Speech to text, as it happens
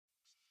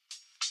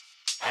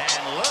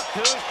2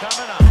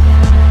 coming up.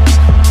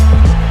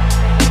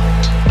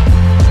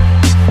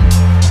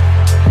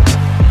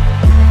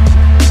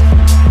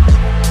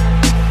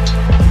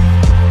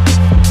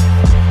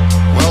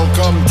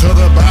 Welcome to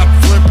the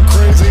Bat Flip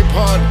Crazy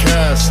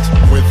Podcast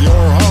with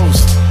your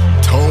host,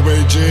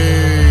 Toby G.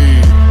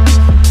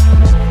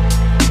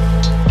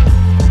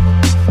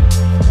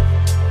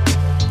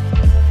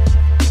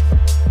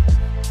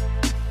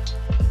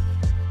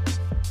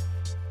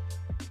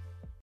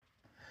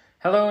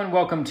 Hello and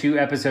welcome to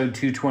episode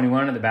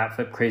 221 of the Bat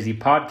Flip Crazy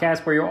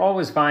Podcast, where you'll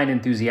always find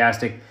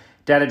enthusiastic,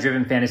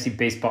 data-driven fantasy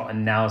baseball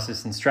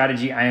analysis and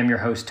strategy. I am your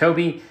host,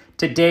 Toby.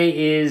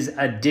 Today is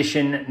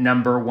edition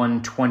number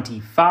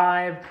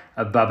 125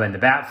 of Bubba and the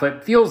Bat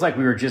Flip. Feels like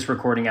we were just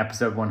recording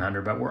episode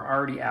 100, but we're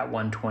already at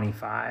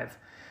 125.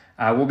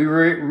 We'll be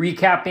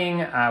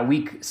recapping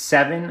week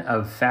 7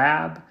 of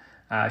Fab,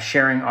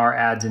 sharing our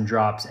ads and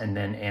drops, and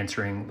then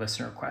answering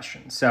listener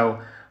questions.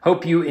 So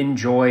hope you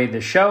enjoy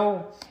the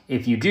show.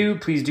 If you do,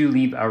 please do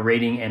leave a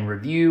rating and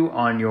review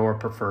on your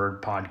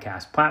preferred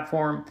podcast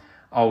platform.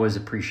 Always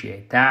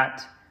appreciate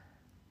that.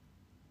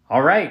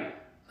 All right,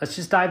 let's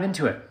just dive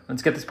into it.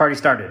 Let's get this party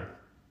started.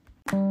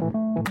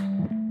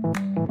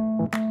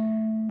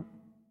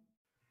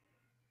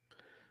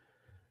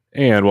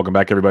 And welcome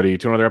back, everybody,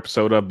 to another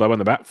episode of Bubba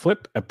and the Bat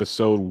Flip,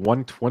 episode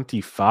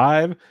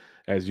 125.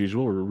 As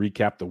usual, we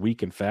recap the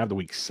week in Fab, the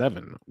week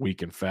 7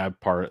 week in Fab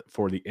part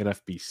for the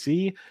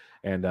NFBC.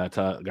 And got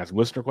some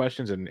listener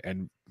questions,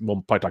 and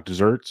we'll probably talk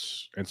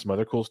desserts and some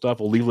other cool stuff.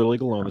 We'll leave Little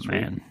League alone this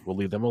week. We'll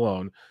leave them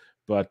alone.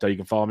 But you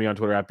can follow me on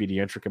Twitter at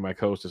BDentric, and my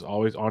co-host is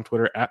always on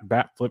Twitter at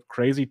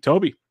BatFlipCrazy.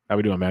 Toby, how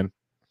we doing, man?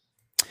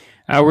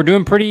 We're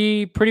doing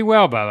pretty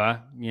well,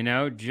 Bubba. You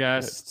know,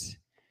 just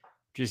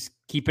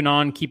keeping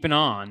on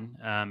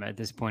at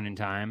this point in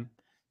time.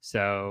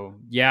 So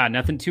yeah,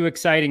 nothing too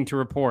exciting to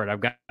report.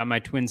 I've got my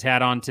Twins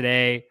hat on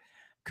today.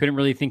 Couldn't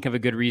really think of a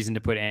good reason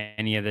to put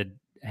any of the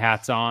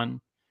hats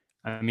on.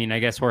 I mean, I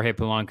guess Jorge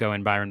Polanco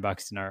and Byron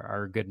Buxton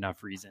are a good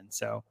enough reason.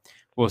 So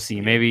we'll see.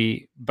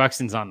 Maybe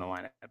Buxton's on the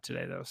lineup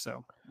today, though.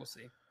 So we'll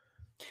see.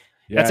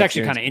 Yeah, that's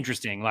actually kind of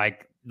interesting.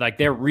 Like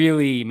they're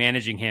really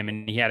managing him.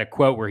 And he had a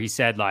quote where he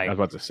said, like, I was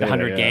about to say the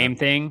 100 game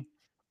thing,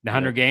 the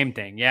 100 game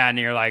thing. Yeah. And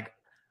you're like,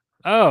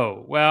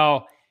 oh,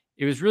 well,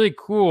 it was really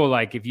cool.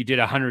 Like if you did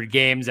 100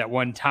 games at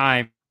one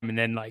time and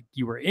then like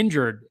you were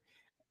injured,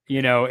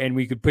 you know, and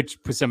we could put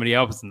somebody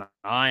else in the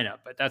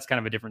lineup, but that's kind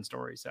of a different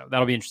story. So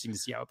that'll be interesting to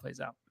see how it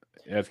plays out.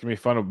 Yeah, it's going to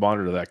be fun to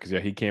monitor that because,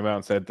 he came out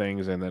and said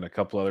things, and then a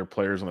couple other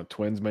players on the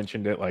Twins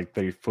mentioned it. Like,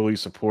 they fully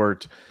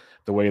support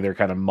the way they're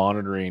kind of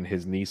monitoring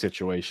his knee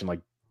situation, like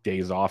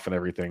days off and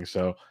everything.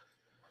 So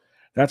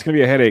that's going to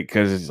be a headache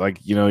because it's like,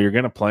 you're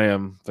going to play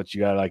him, but you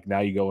got to, like,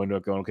 now you go into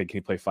it going, okay, can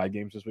you play 5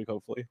 games this week,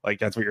 hopefully? Like,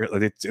 that's what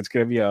it's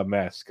going to be a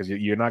mess because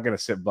you're not going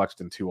to sit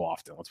Buxton too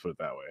often. Let's put it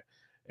that way.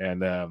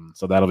 And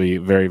so that'll be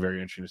very,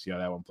 very interesting to see how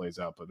that one plays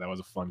out. But that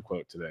was a fun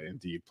quote today,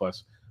 indeed.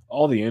 Plus,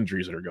 all the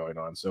injuries that are going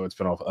on. So it's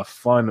been a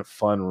fun.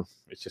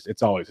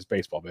 It's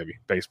baseball, baby,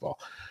 baseball.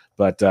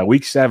 But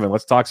week 7,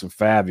 let's talk some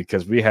Fab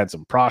because we had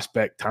some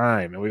prospect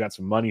time and we got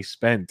some money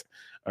spent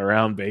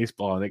around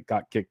baseball, and it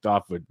got kicked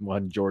off with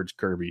one George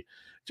Kirby,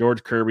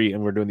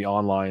 and we're doing the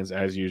onlines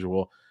as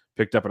usual.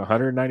 Picked up in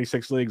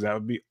 196 leagues. That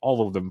would be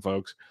all of them,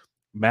 folks.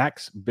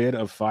 Max bid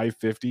of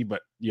 $550,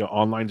 but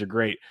onlines are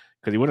great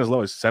because he went as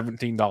low as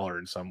 $17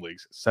 in some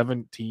leagues.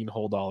 $17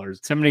 whole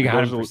dollars. Somebody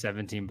got him for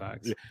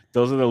 $17.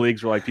 Those are the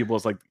leagues where like people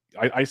is like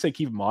I say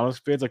keep him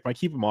honest bids. Like my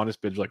keep him honest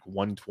bid is like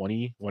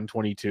 120,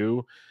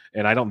 122,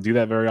 and I don't do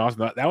that very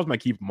often. That was my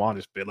keep him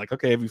honest bid. Like,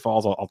 okay, if he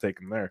falls, I'll take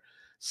him there.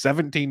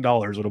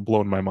 $17 would have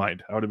blown my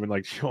mind. I would have been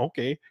like,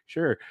 okay,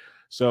 sure.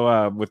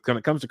 So when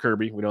it comes to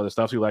Kirby, we know the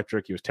stuff's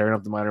electric. He was tearing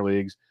up the minor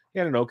leagues. He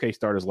had an okay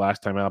start his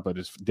last time out, but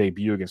his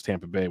debut against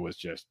Tampa Bay was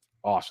just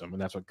awesome,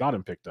 and that's what got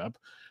him picked up.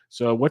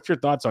 So what's your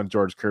thoughts on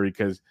George Kirby?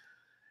 Because,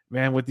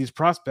 man, with these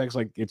prospects,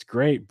 like, it's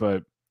great,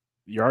 but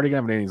you're already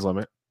going to have an innings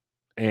limit.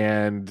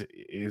 And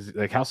is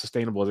like, how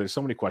sustainable is it? There's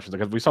so many questions.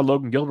 Like, we saw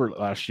Logan Gilbert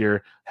last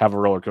year have a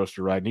roller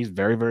coaster ride, and he's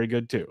very, very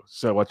good too.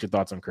 So what's your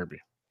thoughts on Kirby?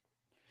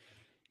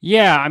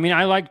 Yeah, I mean,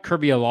 I liked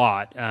Kirby a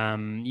lot.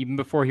 Even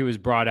before he was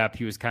brought up,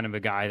 he was kind of a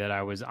guy that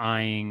I was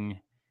eyeing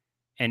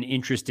and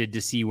interested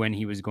to see when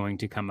he was going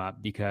to come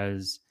up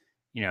because,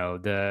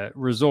 the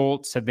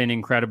results have been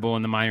incredible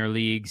in the minor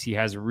leagues. He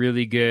has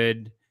really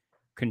good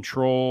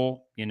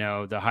control.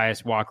 The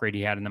highest walk rate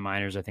he had in the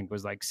minors, I think,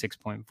 was like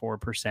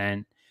 6.4%.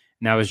 And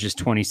that was just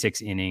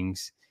 26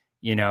 innings.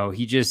 He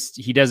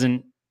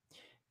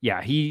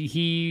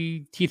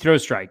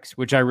throws strikes,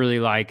 which I really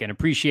like and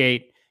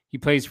appreciate. He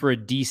plays for a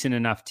decent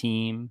enough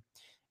team,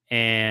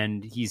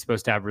 and he's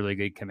supposed to have really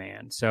good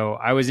command. So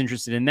I was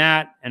interested in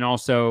that. And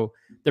also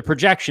the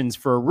projections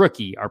for a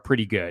rookie are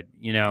pretty good.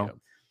 The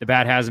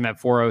bat has him at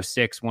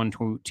 406,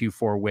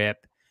 124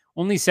 whip,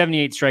 only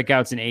 78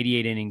 strikeouts and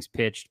 88 innings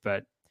pitched,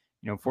 but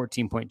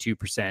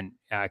 14.2%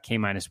 K-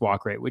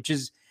 walk rate, which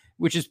is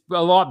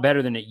a lot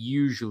better than it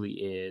usually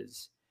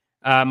is.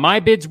 My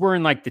bids were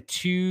in like the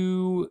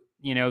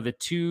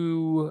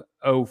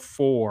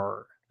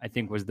 204, I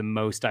think was the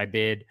most I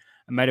bid.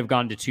 I might have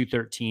gone to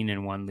 213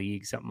 in one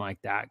league, something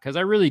like that, because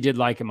I really did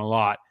like him a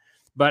lot.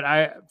 But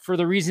for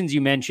the reasons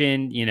you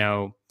mentioned,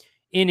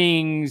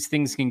 innings,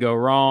 things can go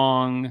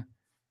wrong.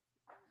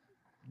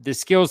 The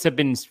skills have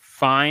been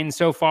fine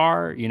so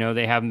far.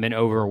 They haven't been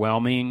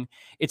overwhelming.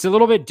 It's a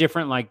little bit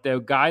different. Like the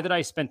guy that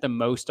I spent the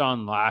most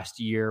on last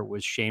year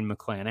was Shane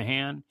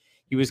McClanahan.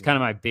 He was kind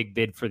of my big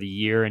bid for the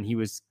year, and he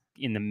was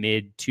in the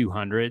mid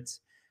 200s.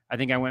 I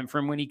think I went for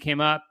him when he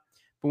came up.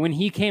 But when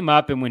he came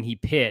up and when he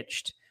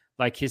pitched,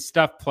 like his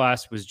stuff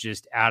plus was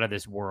just out of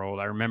this world.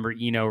 I remember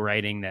Eno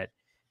writing that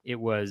it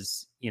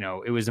was, he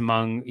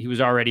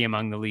was already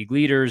among the league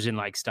leaders in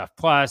like stuff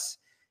plus.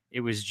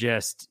 It was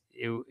just,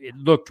 it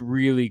looked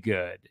really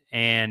good.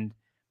 And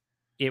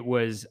it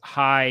was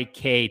high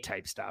K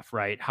type stuff,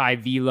 right? High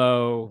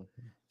velo,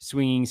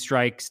 swinging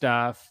strike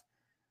stuff.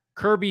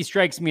 Kirby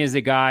strikes me as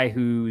a guy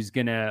who's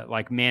going to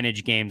like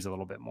manage games a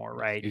little bit more,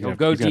 right? He'll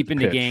go deep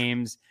into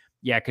games.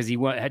 Yeah, because he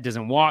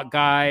doesn't walk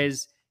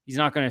guys. He's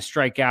not going to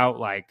strike out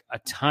like a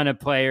ton of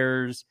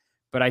players,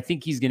 but I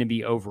think he's going to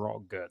be overall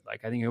good.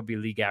 Like I think he'll be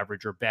league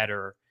average or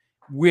better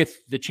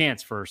with the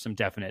chance for some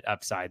definite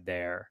upside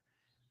there.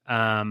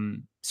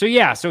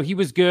 So he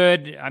was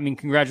good. I mean,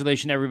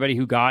 congratulations to everybody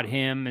who got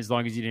him, as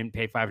long as you didn't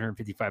pay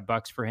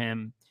 $555 for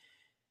him.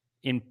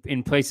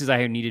 In places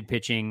I needed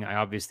pitching, I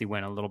obviously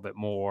went a little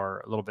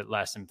bit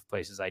less in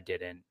places I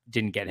didn't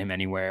get him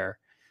anywhere.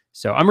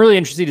 So I'm really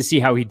interested to see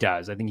how he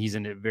does. I think he's a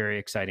very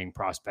exciting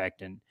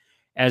prospect, and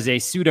as a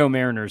pseudo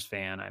Mariners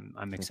fan,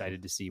 I'm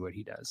excited to see what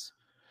he does.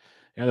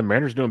 Yeah, the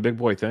Mariners doing big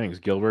boy things.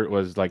 Gilbert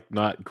was like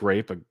not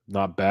great, but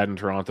not bad in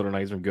Toronto tonight.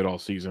 He's been good all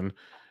season.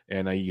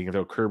 And you can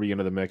throw Kirby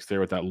into the mix there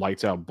with that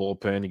lights out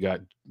bullpen. You got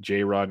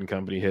J-Rod and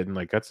company hitting.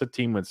 Like that's a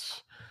team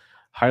that's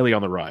highly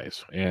on the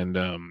rise. And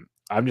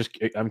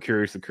I'm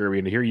curious to Kirby,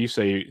 and to hear you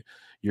say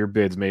your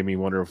bids made me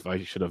wonder if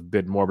I should have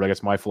bid more. But I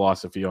guess my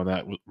philosophy on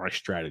that was my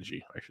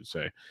strategy, I should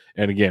say.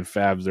 And again,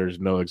 Fabs, there's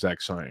no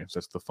exact science.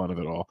 That's the fun of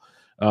it all.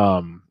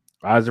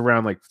 I was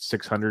around like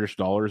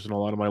 $600-ish in a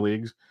lot of my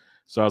leagues.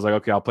 So I was like,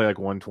 okay, I'll play like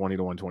 120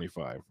 to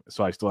 125.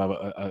 So I still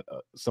have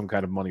some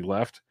kind of money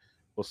left.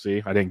 We'll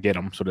see. I didn't get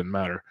them, so it didn't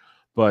matter.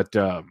 But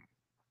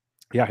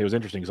yeah, it was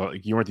interesting because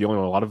you weren't the only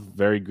one. A lot of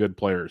very good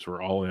players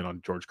were all in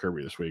on George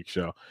Kirby this week.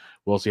 So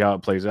we'll see how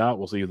it plays out.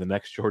 We'll see who the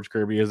next George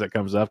Kirby is that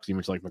comes up, because you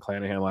mentioned like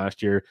McClanahan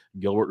last year.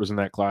 Gilbert was in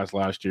that class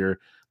last year.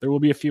 There will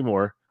be a few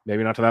more,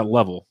 maybe not to that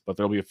level, but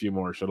there'll be a few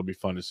more. So it'll be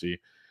fun to see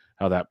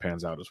how that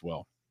pans out as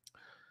well.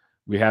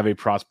 We have a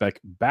prospect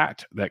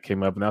bat that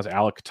came up, and that was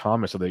Alek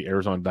Thomas of the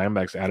Arizona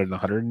Diamondbacks, added in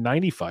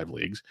 195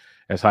 leagues,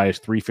 as high as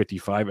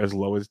 $355, as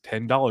low as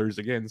 $10.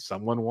 Again,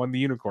 someone won the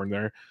unicorn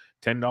there,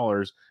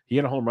 $10. He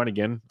had a home run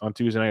again on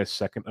Tuesday night, his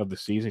second of the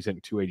season. He's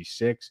hitting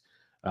 286.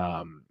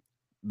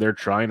 They're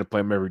trying to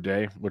play him every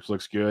day, which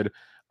looks good.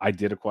 I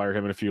did acquire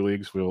him in a few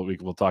leagues.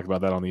 We'll talk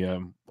about that on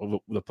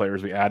the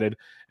players we added,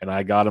 and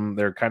I got him.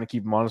 They're kind of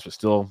keeping him honest, but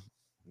still,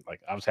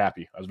 like I was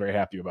happy. I was very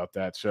happy about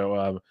that.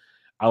 So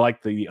I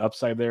like the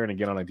upside there. And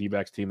again, on a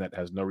D-backs team that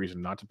has no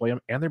reason not to play him,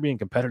 and they're being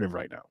competitive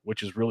right now,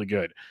 which is really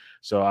good.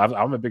 So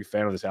I'm a big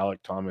fan of this Alek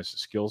Thomas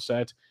skill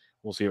set.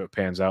 We'll see if it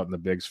pans out in the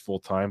bigs full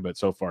time, but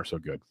so far so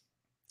good.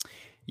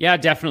 Yeah,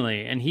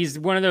 definitely. And he's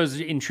one of those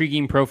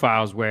intriguing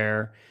profiles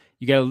where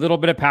you get a little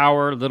bit of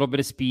power, a little bit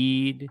of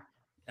speed,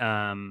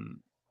 and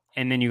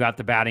then you got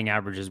the batting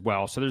average as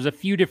well. So there's a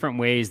few different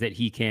ways that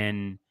he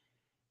can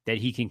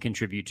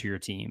contribute to your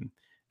team.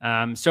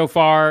 So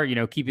far,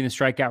 keeping the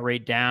strikeout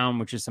rate down,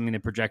 which is something the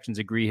projections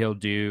agree he'll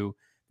do.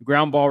 The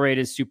ground ball rate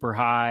is super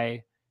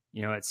high,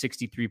 at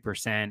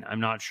 63%.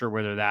 I'm not sure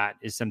whether that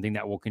is something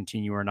that will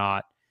continue or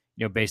not,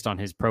 based on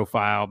his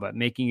profile, but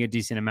making a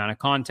decent amount of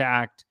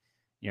contact,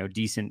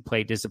 decent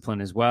plate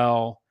discipline as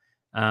well.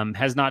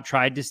 Has not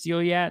tried to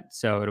steal yet,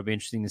 so it'll be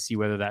interesting to see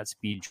whether that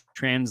speed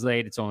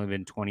translates. It's only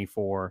been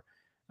 24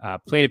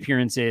 plate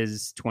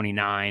appearances,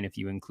 29 if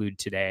you include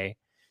today.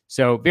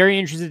 So very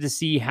interested to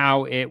see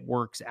how it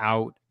works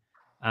out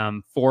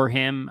for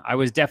him. I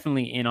was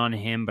definitely in on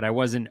him, but I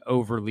wasn't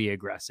overly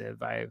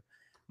aggressive.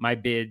 My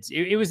bids,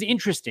 it was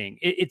interesting.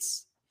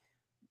 It's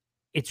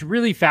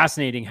really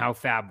fascinating how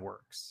Fab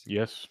works.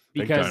 Yes,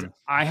 because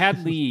I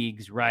had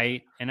leagues,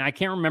 right? And I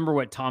can't remember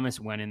what Thomas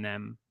went in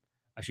them.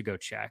 I should go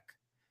check.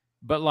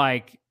 But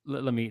like,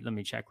 let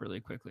me check really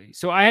quickly.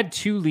 So I had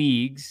 2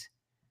 leagues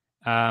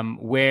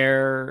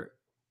where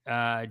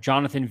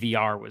Jonathan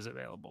VR was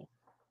available,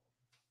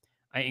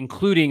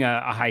 including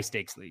a high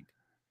stakes league.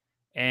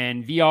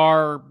 And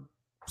VR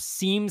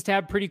seems to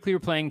have pretty clear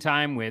playing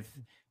time with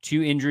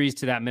 2 injuries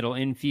to that middle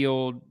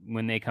infield.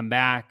 When they come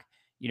back,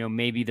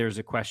 maybe there's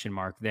a question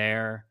mark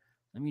there.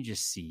 Let me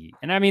just see.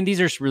 And I mean,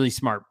 these are really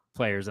smart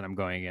players that I'm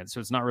going against.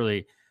 So it's not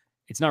really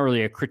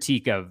a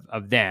critique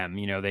of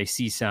them. They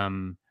see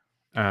some,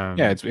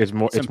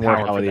 it's more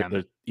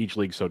how each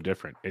league's so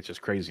different. It's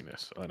just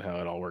craziness on how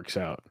it all works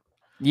out.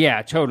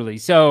 Yeah, totally.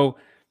 So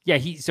yeah,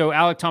 so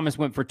Alek Thomas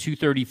went for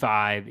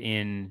 235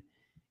 in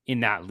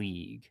that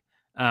league,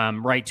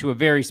 right, to a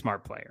very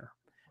smart player.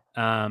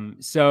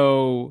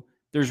 So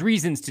there's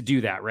reasons to do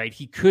that, right?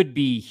 He could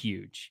be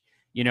huge.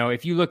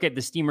 If you look at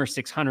the Steamer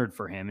 600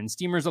 for him, and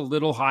Steamer's a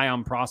little high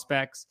on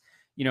prospects,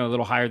 a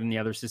little higher than the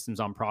other systems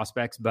on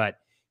prospects, but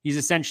he's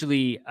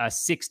essentially a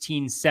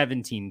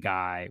 16-17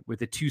 guy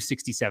with a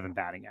 267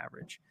 batting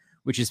average,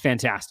 which is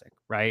fantastic,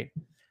 right?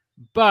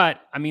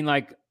 But I mean,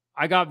 like,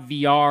 I got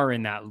VR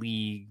in that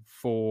league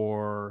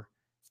for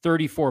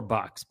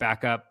 $34,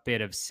 backup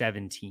bid of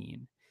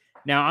 17.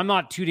 Now, I'm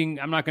not going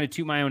to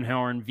toot my own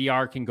horn.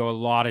 VR can go a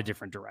lot of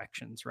different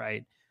directions,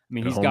 right? I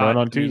mean,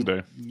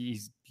 Tuesday. He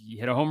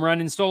hit a home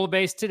run and stole a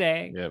base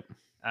today. Yep.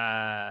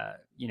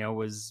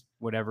 Was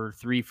whatever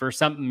 3 for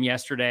something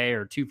yesterday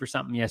or 2 for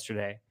something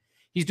yesterday.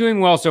 He's doing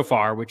well so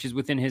far, which is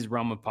within his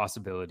realm of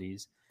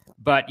possibilities.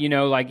 But,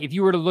 like if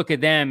you were to look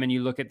at them and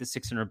you look at the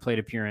 600 plate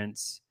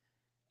appearance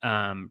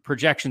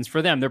projections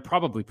for them, they're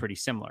probably pretty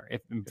similar.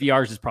 If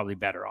VR's is probably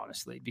better,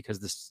 honestly, because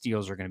the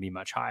steals are going to be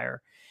much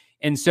higher.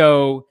 And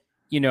so,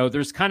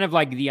 there's kind of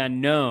like the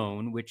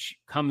unknown, which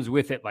comes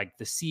with it, like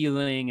the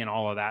ceiling and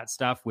all of that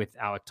stuff with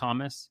Alek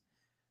Thomas.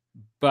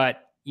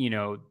 But,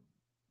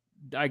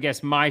 I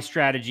guess my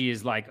strategy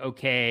is like,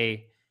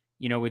 okay,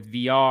 with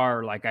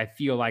VR, like I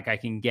feel like I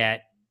can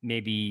get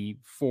maybe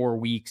 4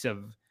 weeks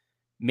of,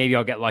 maybe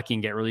I'll get lucky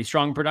and get really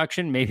strong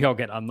production. Maybe I'll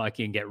get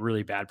unlucky and get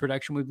really bad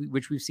production,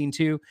 which we've seen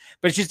too.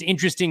 But it's just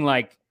interesting,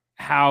 like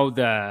how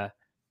the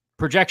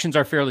projections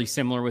are fairly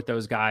similar with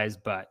those guys,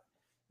 but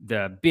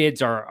the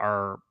bids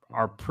are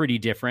pretty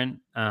different.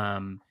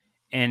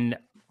 And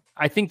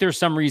I think there's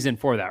some reason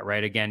for that,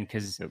 right? Again,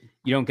 because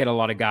you don't get a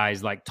lot of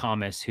guys like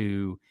Thomas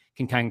who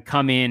can kind of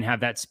come in,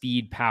 have that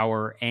speed,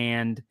 power,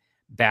 and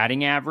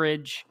batting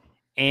average,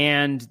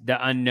 and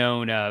the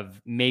unknown of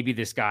maybe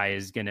this guy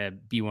is going to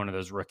be one of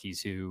those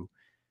rookies who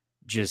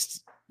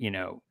just,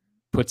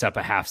 puts up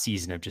a half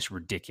season of just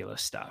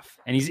ridiculous stuff.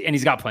 And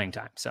he's got playing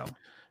time. So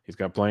he's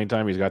got playing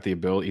time. He's got the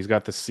ability. He's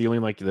got the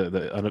ceiling, like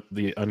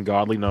the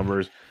ungodly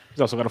numbers.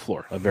 He's also got a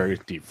floor, a very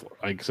deep floor.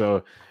 Like,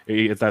 so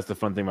that's the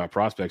fun thing about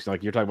prospects.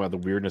 Like, you're talking about the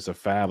weirdness of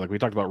Fab. Like, we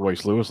talked about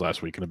Royce Lewis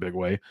last week in a big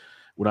way.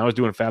 When I was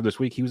doing Fab this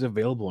week, he was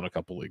available in a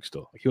couple leagues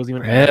still. Like, he wasn't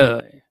even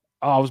really.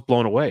 Oh, I was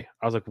blown away.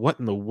 I was like, what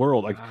in the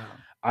world? Like, Wow.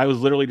 I was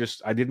literally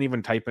I didn't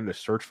even type in to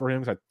search for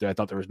him because I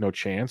thought there was no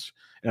chance.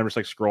 And I'm just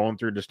like scrolling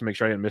through just to make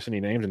sure I didn't miss any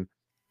names. And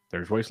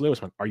there's Royce Lewis.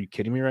 I'm like, are you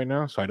kidding me right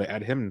now? So I had to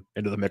add him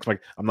into the mix.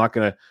 Like, I'm not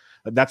going to,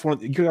 that's one,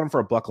 you could have him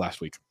for $1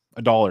 last week,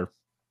 $1.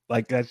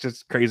 Like, that's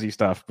just crazy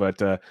stuff. But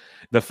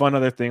the fun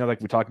other thing,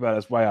 like we talked about,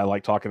 that's why I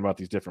like talking about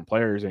these different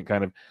players and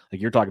kind of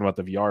like you're talking about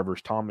the VR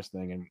versus Thomas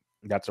thing. And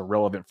that's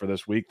irrelevant for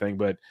this week thing.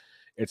 But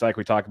it's like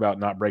we talk about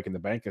not breaking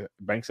the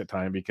banks at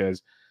time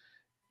because,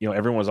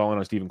 everyone's all in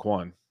on Stephen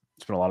Kwan.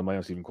 Spent a lot of money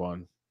on Stephen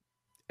Kwan.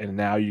 And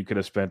now you could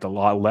have spent a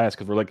lot less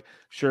because we're like,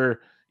 sure,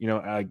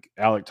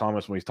 Alek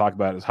Thomas, when he's talked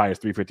about as high as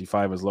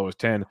 355, as low as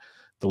 10,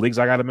 the leagues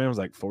I got him in was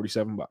like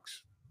 $47.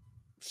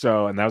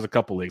 So, and that was a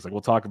couple leagues, like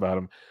we'll talk about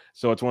them.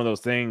 So it's one of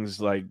those things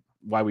like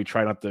why we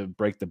try not to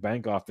break the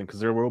bank often, because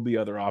there will be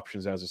other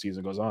options as the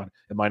season goes on.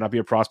 It might not be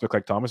a prospect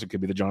like Thomas. It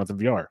could be the Jonathan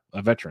VR,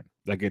 a veteran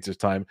that gets his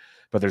time,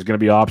 but there's going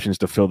to be options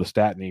to fill the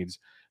stat needs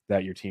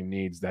that your team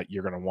needs that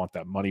you're going to want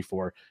that money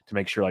for to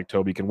make sure like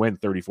Toby can win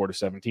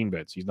 34-17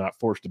 bids. He's not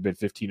forced to bid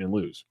 15 and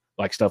lose,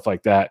 like stuff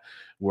like that,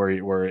 where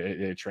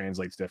it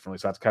translates differently.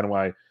 So that's kind of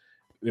why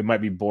it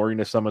might be boring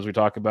to some as we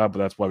talk about, but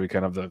that's why we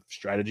kind of the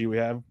strategy we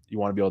have. You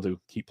want to be able to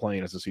keep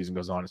playing as the season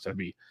goes on instead of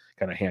be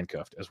kind of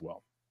handcuffed as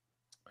well.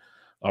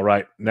 All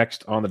right.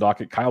 Next on the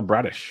docket, Kyle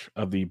Bradish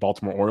of the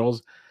Baltimore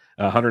Orioles,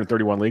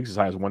 131 leagues, as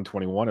high as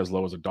 121, as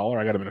low as $1.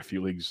 I got him in a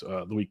few leagues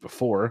the week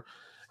before.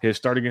 His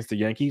start against the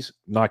Yankees,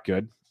 not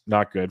good.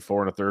 4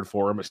 1/3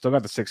 for him, but still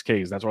got the 6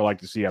 Ks. That's what I like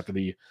to see after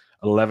the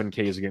 11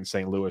 Ks against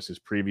St. Louis, his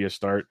previous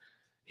start.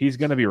 He's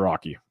going to be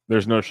rocky.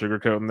 There's no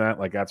sugarcoating that.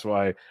 Like, that's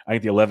why I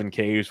think the 11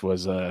 Ks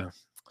was not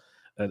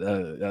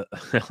going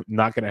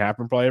to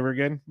happen probably ever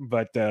again.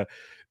 But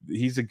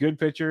he's a good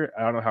pitcher.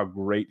 I don't know how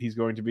great he's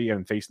going to be.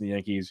 And facing the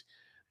Yankees,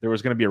 there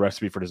was going to be a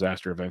recipe for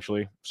disaster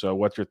eventually. So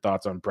what's your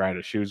thoughts on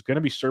Bradish? He was going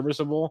to be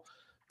serviceable,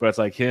 but it's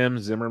like him,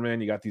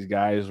 Zimmerman, you got these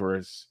guys where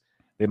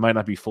they might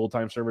not be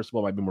full-time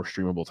serviceable, might be more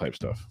streamable type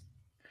stuff.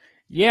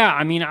 Yeah,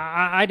 I mean,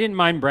 I didn't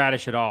mind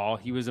Bradish at all.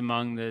 He was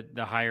among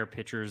the higher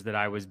pitchers that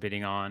I was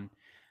bidding on,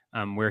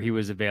 where he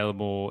was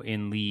available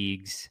in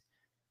leagues.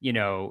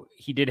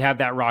 He did have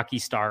that rocky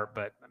start,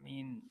 but I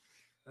mean,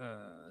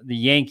 the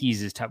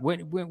Yankees is tough.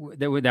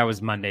 That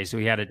was Monday, so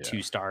he had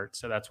 2 starts,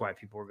 so that's why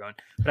people were going.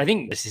 But I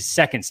think his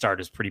second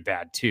start is pretty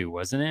bad too,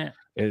 wasn't it?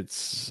 I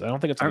don't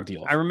think it's a big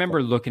deal. I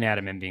remember looking at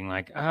him and being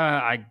like,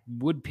 I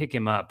would pick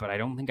him up, but I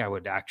don't think I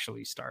would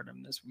actually start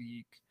him this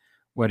week.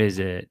 What is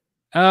it?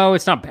 Oh,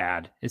 it's not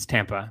bad. It's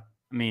Tampa.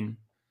 I mean,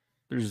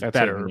 there's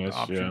better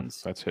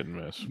options. Yeah, that's hit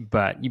and miss.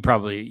 But you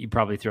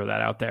probably throw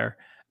that out there.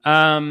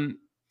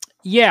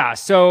 Yeah.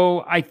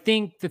 So I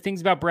think the things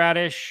about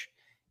Bradish,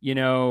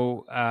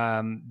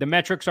 the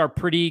metrics are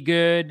pretty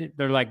good.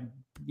 They're like,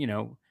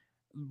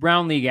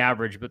 round league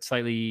average, but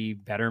slightly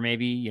better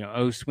maybe.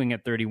 O swing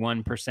at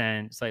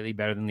 31%, slightly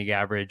better than league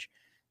average.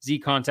 Z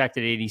contact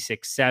at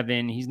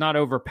 86.7. He's not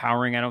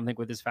overpowering, I don't think,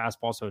 with his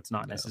fastball, so it's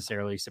not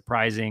necessarily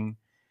surprising.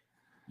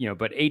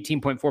 but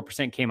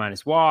 18.4% K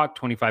minus walk,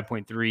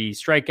 25.3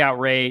 strikeout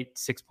rate,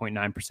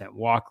 6.9%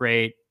 walk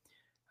rate,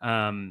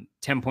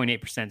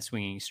 10.8%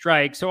 swinging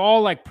strike. So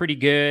all like pretty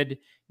good.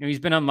 He's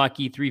been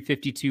unlucky,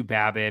 352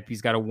 BABIP.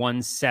 He's got a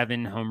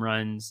 1.7 home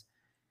runs,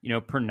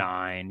 per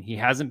 9. He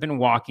hasn't been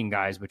walking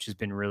guys, which has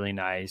been really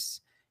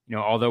nice.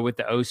 Although with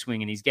the O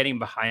swing, and he's getting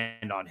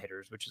behind on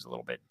hitters, which is a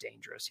little bit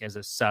dangerous. He has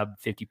a sub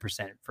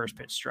 50% first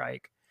pitch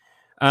strike.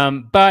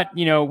 But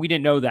we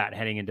didn't know that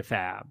heading into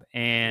Fab,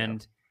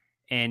 and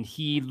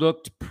he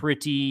looked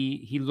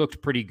pretty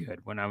good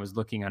when I was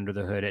looking under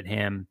the hood at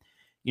him,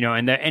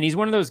 and he's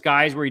one of those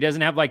guys where he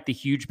doesn't have like the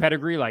huge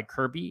pedigree like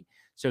Kirby,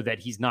 so that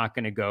he's not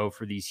going to go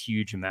for these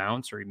huge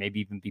amounts, or he maybe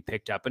even be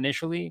picked up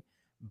initially.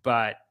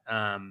 But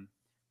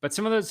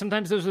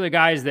sometimes those are the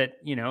guys that,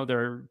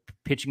 they're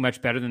pitching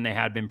much better than they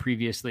had been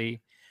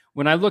previously.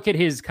 When I look at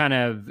his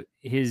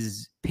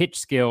pitch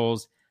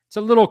skills, it's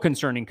a little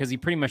concerning because he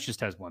pretty much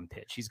just has one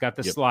pitch. He's got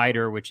the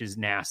slider, which is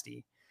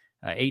nasty.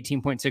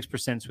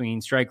 18.6%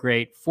 swinging strike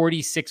rate,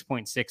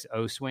 46.6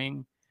 O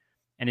swing,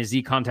 and his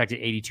Z contact at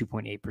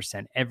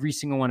 82.8%. Every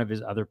single one of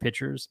his other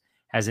pitchers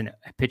has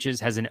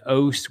an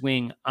O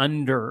swing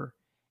under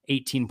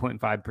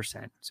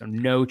 18.5%. So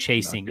no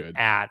chasing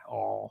at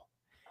all.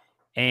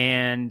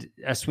 And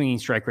a swinging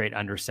strike rate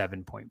under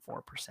 7.4%.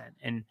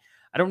 And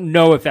I don't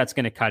know if that's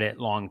going to cut it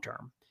long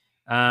term.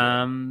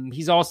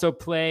 He's also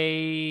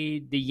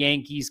played the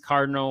Yankees,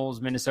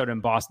 Cardinals, Minnesota,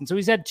 and Boston. So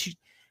he's had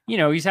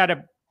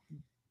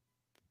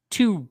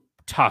two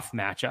tough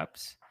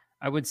matchups,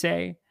 I would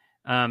say.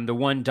 The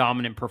one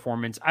dominant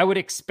performance. I would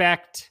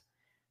expect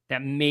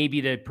that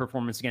maybe the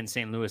performance against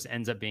St. Louis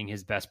ends up being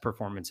his best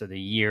performance of the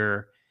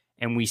year.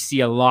 And we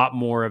see a lot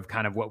more of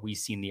kind of what we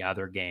see in the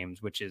other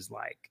games, which is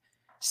like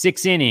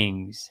 6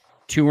 innings,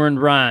 2 earned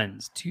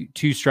runs, two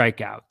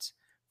strikeouts,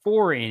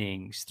 4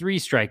 innings, 3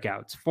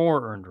 strikeouts,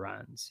 4 earned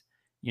runs,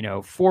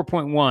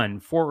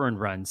 4.1, 4 earned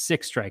runs,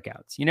 6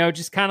 strikeouts,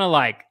 just kind of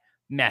like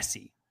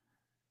messy.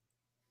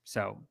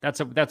 So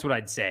that's what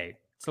I'd say.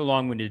 It's a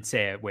long-winded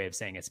way of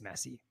saying it's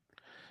messy.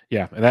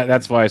 Yeah, and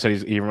that's why I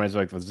said he reminds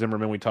me like the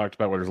Zimmerman we talked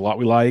about, where there's a lot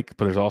we like,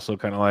 but there's also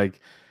kind of like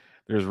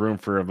there's room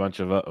for a bunch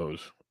of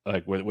uh-ohs,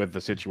 like with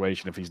the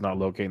situation if he's not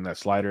locating that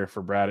slider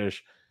for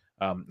Bradish.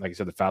 Like I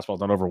said, the fastball's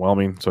not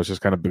overwhelming, so it's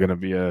just kind of going to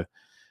be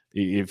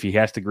if he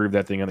has to groove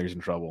that thing in, he's in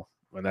trouble,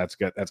 and that's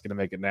going to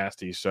make it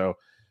nasty. So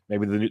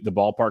maybe the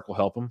ballpark will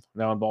help him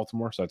now in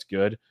Baltimore, so that's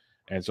good.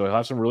 And so he'll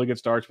have some really good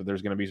starts, but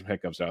there's going to be some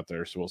hiccups out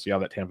there. So we'll see how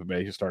that Tampa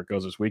Bay start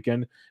goes this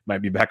weekend.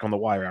 Might be back on the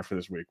wire after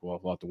this week. We'll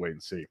have to wait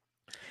and see.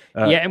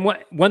 And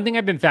one thing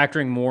I've been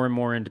factoring more and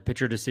more into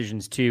pitcher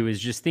decisions too is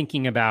just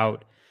thinking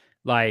about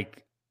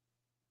like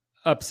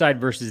upside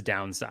versus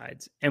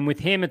downsides. And with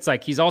him, it's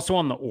like he's also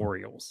on the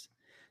Orioles.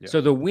 Yeah. So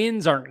the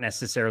wins aren't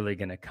necessarily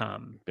going to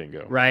come.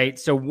 Bingo. Right?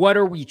 So what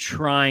are we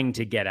trying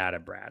to get out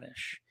of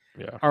Bradish?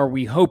 Yeah. Are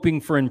we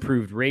hoping for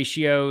improved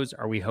ratios?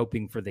 Are we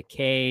hoping for the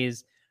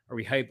Ks? Are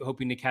we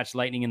hoping to catch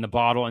lightning in the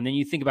bottle? And then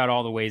you think about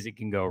all the ways it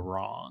can go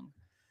wrong.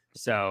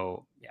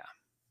 So, yeah.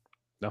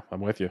 No,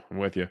 I'm with you.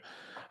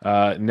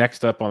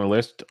 Next up on the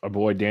list, our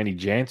boy Danny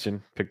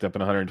Jansen picked up in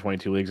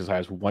 122 leagues as high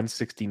as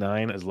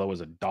 169, as low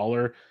as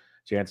 $1.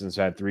 Jansen's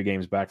had 3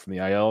 games back from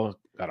the IL,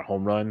 got a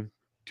home run,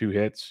 2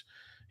 hits.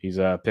 He's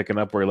picking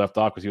up where he left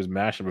off because he was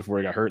mashing before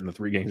he got hurt in the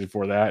 3 games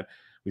before that.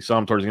 We saw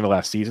him towards the end of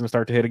last season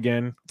start to hit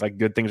again. Like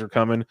good things are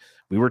coming.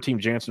 We were Team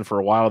Jansen for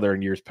a while there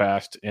in years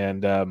past,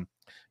 and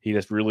he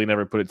just really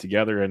never put it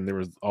together. And there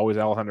was always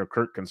Alejandro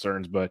Kirk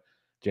concerns, but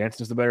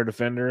Jansen's the better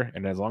defender,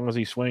 and as long as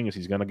he swings,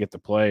 he's going to get to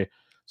play.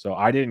 So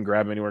I didn't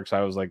grab him anywhere because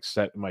I was like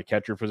set in my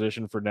catcher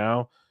position for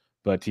now,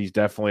 but he's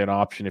definitely an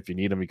option if you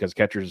need him because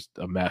catcher's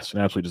a mess,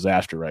 an absolute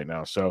disaster right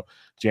now. So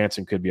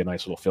Jansen could be a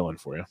nice little fill-in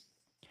for you.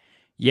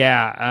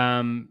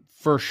 Yeah,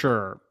 for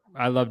sure.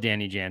 I love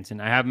Danny Jansen.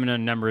 I have him in a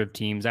number of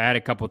teams. I had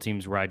a couple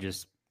teams where I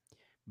just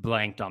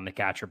blanked on the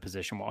catcher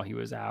position while he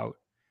was out.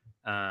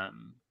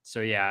 So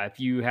yeah, if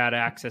you had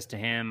access to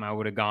him, I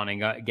would have gone and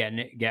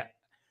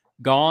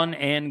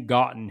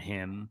gotten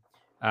him.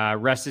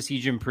 Rest of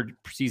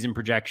season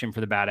projection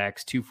for the Bat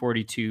X,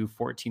 242,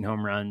 14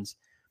 home runs,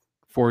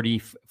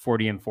 40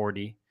 and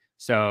 40.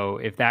 So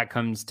if that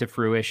comes to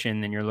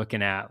fruition, then you're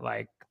looking at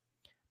like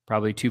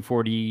probably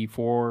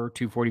 244,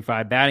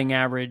 245 batting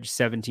average,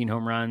 17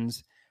 home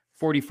runs,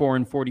 44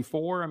 and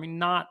 44. I mean,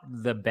 not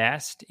the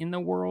best in the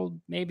world,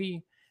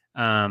 maybe,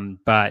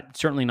 but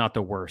certainly not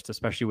the worst,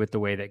 especially with the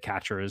way that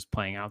catcher is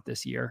playing out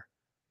this year.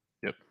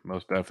 Yep,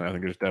 most definitely. I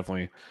think there's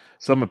definitely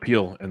some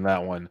appeal in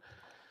that one.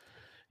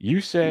 You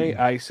say,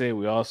 I say,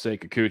 we all say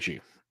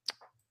Kikuchi.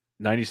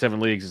 97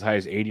 leagues, as high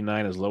as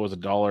 89, as low as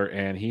 $1,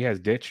 and he has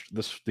ditched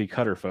the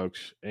cutter,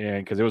 folks,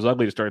 and because it was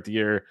ugly to start the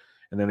year.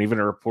 And then even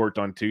a report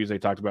on Tuesday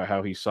talked about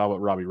how he saw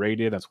what Robbie Ray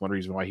did. That's one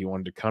reason why he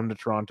wanted to come to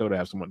Toronto, to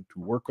have someone to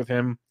work with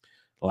him.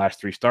 The last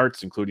 3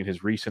 starts, including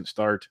his recent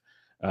start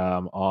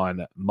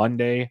on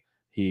Monday,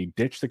 he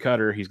ditched the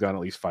cutter. He's gone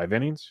at least 5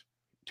 innings,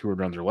 2 earned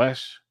runs or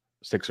less,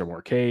 6 or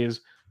more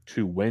Ks,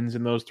 2 wins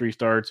in those 3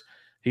 starts.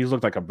 He's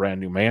looked like a brand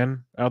new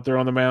man out there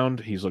on the mound.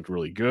 He's looked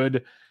really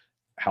good.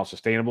 How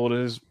sustainable it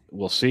is,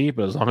 we'll see.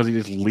 But as long as he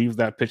just leaves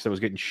that pitch that was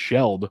getting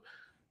shelled,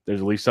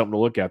 there's at least something to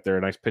look at there.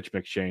 A nice pitch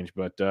mix change.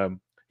 But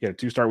he had a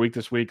 2-start week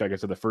this week. Like I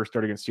said, the first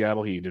start against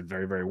Seattle, he did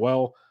very, very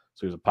well.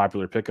 So he's a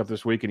popular pickup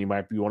this week, and he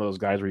might be one of those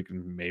guys where you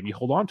can maybe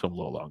hold on to him a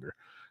little longer.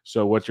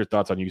 So what's your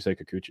thoughts on Yusei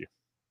Kikuchi?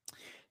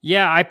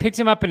 Yeah, I picked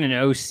him up in an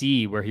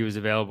OC where he was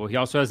available. He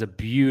also has a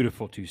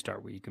beautiful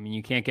 2-start week. I mean,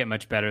 you can't get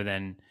much better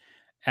than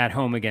at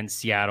home against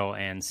Seattle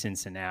and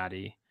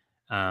Cincinnati.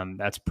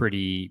 That's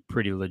pretty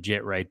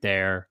legit right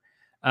there.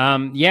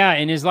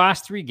 In his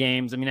last 3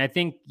 games, I mean, I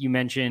think you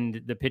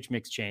mentioned the pitch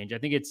mix change. I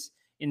think it's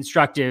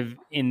instructive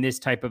in this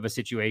type of a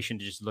situation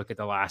to just look at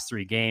the last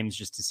 3 games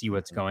just to see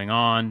what's going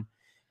on.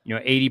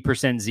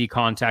 80% Z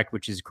contact,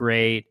 which is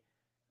great.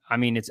 I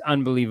mean, it's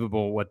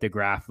unbelievable what the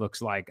graph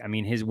looks like. I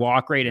mean, his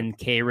walk rate and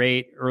K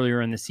rate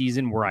earlier in the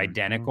season were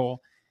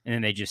identical, and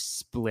then they just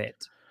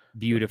split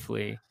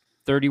beautifully.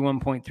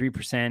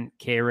 31.3%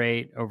 K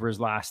rate over his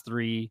last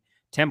 3,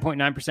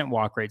 10.9%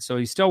 walk rate. So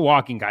he's still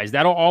walking, guys.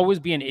 That'll always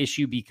be an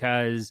issue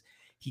because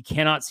he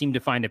cannot seem to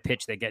find a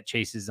pitch that get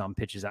chases on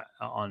pitches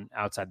on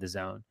outside the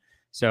zone.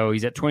 So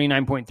he's at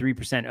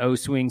 29.3% O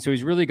swing. So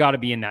he's really got to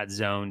be in that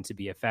zone to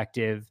be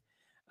effective.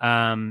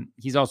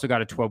 He's also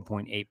got a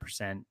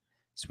 12.8%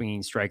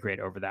 swinging strike rate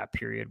over that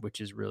period,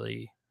 which is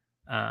really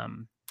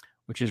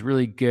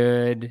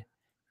good.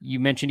 You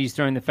mentioned he's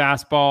throwing the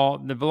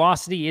fastball. The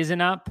velocity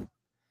isn't up,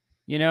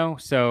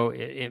 so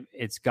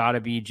it's got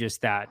to be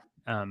just that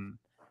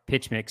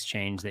pitch mix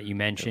change that you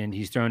mentioned.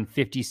 He's thrown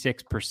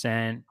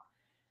 56%.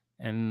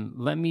 And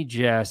let me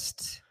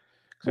just...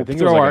 I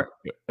think it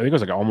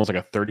was like almost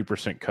like a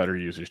 30% cutter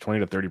usage, 20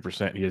 to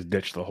 30%. He has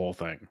ditched the whole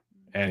thing.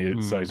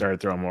 And so he started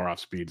throwing more off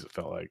speeds, it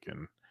felt like.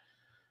 And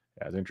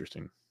yeah, it's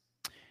interesting.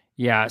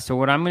 Yeah, so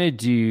what I'm going to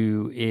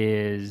do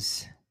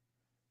is,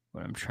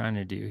 what I'm trying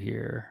to do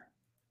here,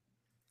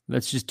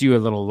 let's just do a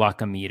little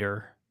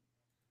luckometer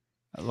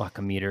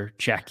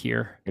check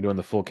here. You're doing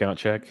the full count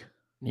check?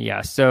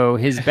 Yeah, so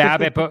his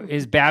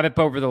BABIP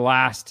over the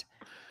last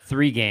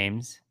 3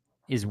 games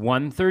is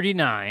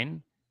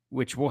 139,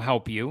 which will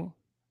help you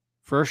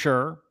for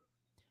sure.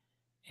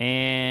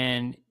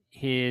 And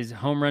his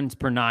home runs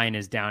per 9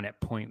 is down at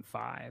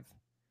 0.5.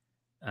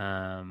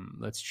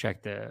 Let's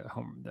check the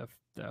home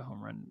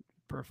run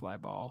per fly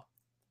ball.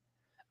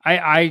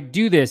 I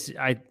do this.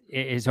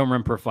 His home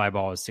run per fly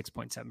ball is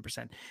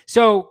 6.7%.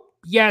 So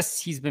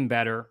yes, he's been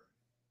better.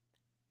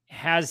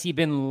 Has he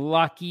been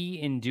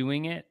lucky in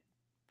doing it?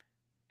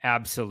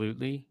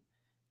 Absolutely.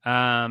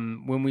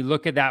 When we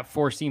look at that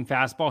 4-seam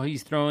fastball,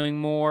 he's throwing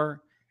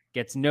more,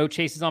 gets no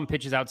chases on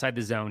pitches outside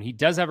the zone. He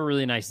does have a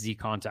really nice Z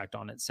contact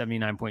on it,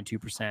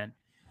 79.2%,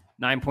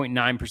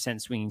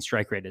 9.9% swinging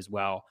strike rate as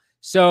well.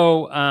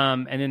 So,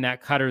 and then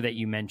that cutter that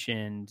you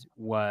mentioned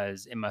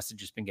it must have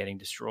just been getting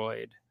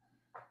destroyed.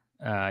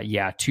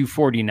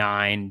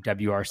 249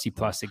 WRC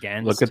plus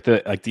against. Look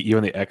at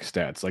even the X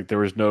stats. Like there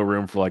was no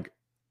room for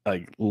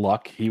like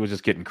luck. He was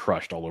just getting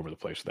crushed all over the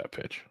place with that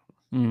pitch.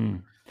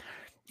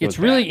 It's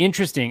really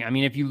interesting. I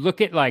mean, if you look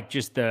at like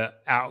just the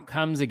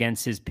outcomes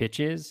against his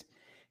pitches,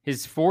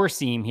 his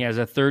 4-seam, he has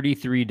a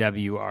 33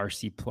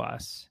 WRC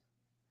plus.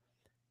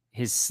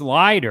 His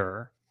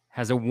slider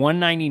has a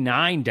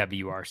 199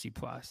 WRC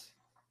plus.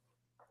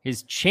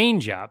 His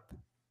changeup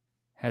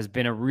has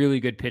been a really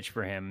good pitch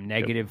for him,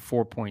 negative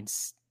 4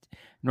 points,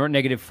 nor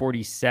negative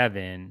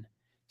 47.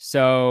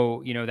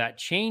 So, that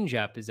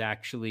changeup is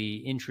actually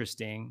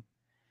interesting.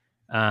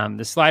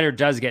 The slider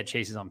does get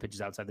chases on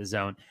pitches outside the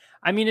zone.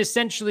 I mean,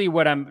 essentially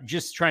what I'm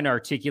just trying to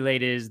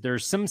articulate is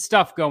there's some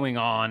stuff going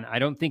on. I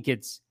don't think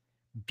it's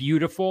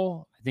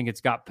beautiful. I think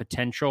it's got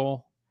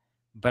potential,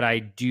 but I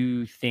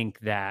do think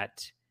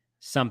that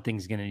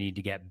something's going to need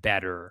to get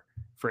better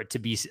for it to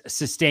be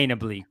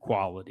sustainably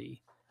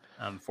quality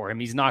for him.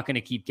 He's not going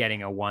to keep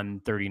getting a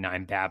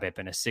 139 BABIP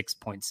and a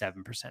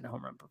 6.7%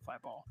 home run per fly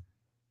ball.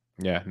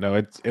 Yeah, no,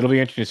 it'll be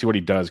interesting to see what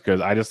he does,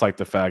 because I just like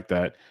the fact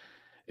that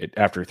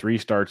after 3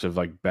 starts of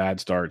like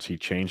bad starts, he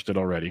changed it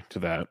already to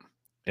that.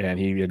 And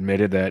he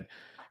admitted that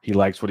he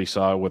likes what he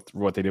saw with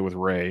what they did with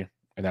Ray,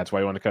 and that's why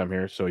he wanted to come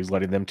here. So he's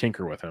letting them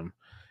tinker with him.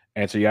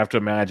 And so you have to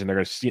imagine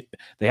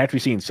they have to be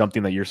seeing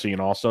something that you're seeing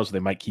also, so they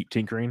might keep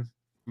tinkering.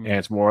 Mm-hmm.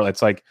 And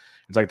it's like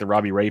the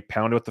Robbie Ray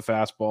pound with the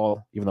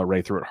fastball, even though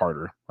Ray threw it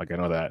harder. Like, I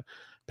know that.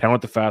 Pound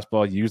with the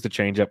fastball, use the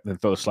changeup, then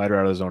throw the slider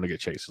out of the zone to get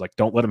chases. Like,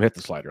 don't let him hit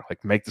the slider.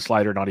 Like, make the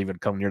slider not even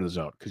come near the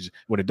zone, because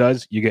when it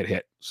does, you get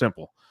hit.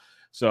 Simple.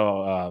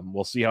 So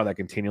we'll see how that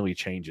continually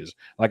changes.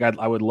 Like,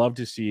 I would love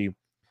to see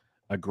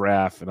a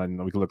graph, and I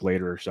know we can look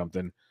later or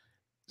something.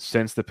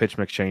 Since the pitch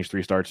mix changed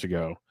 3 starts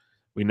ago,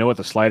 we know what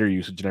the slider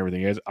usage and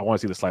everything is. I want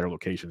to see the slider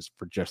locations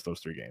for just those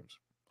 3 games.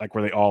 Like,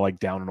 were they all like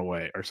down and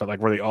away or something? Like,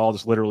 were they all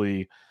just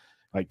literally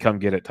like come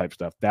get it type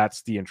stuff?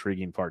 That's the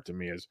intriguing part to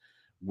me, is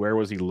where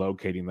was he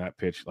locating that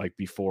pitch, like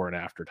before and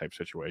after type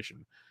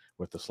situation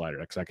with the slider?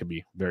 Because that could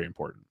be very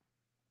important.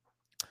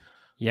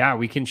 Yeah,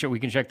 we can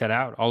check that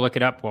out. I'll look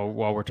it up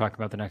while we're talking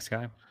about the next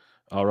guy.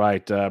 All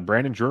right.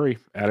 Brandon Drury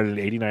added in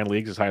 89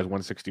 leagues, as high as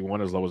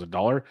 161, as low as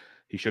 $1.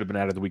 He should have been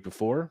added the week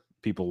before.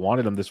 people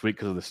wanted him this week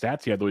because of the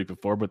stats he had the week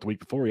before, but the week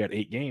before he had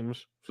 8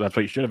 games. So that's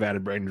why you should have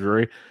added Brandon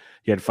Drury.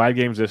 He had 5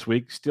 games this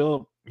week.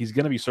 Still, he's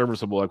going to be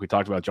serviceable, like we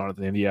talked about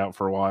Jonathan India out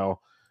for a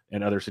while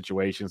and other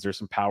situations. There's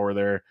some power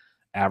there.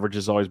 Average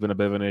has always been a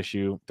bit of an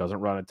issue. Doesn't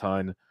run a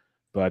ton.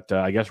 But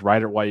I guess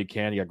ride it while you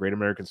can. You got Great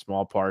American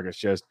Small Park. It's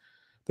just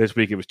this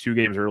week it was 2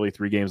 games early,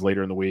 3 games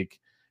later in the week,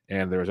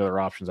 and there was other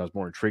options I was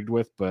more intrigued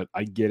with. But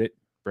I get it.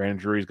 Brandon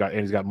Drury's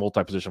got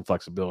multi-position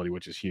flexibility,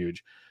 which is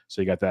huge.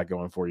 So you got that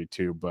going for you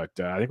too. But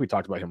I think we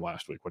talked about him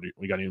last week.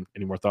 We got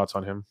any more thoughts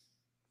on him?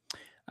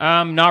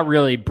 Not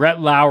really. Brett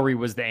Lowry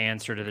was the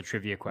answer to the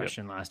trivia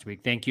question last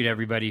week. Thank you to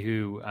everybody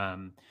who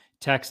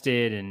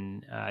texted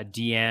and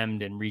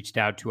DM'd and reached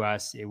out to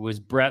us. It was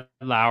Brett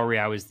Lowry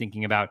I was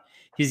thinking about.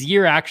 His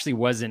year actually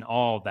wasn't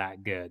all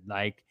that good.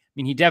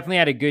 He definitely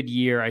had a good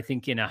year. I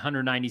think in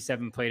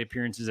 197 plate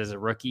appearances as a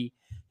rookie,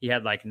 he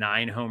had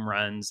 9 home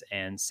runs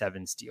and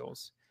 7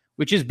 steals,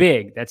 which is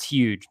big. That's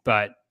huge,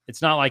 but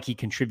it's not like he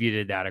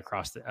contributed that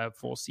across the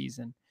full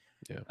season.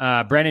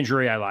 Yeah. Brandon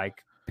Drury, I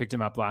picked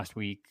him up last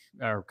week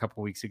or a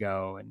couple weeks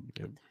ago,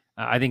 and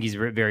I think he's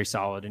very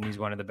solid, and he's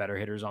one of the better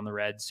hitters on the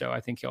Reds. So I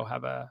think he'll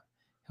have a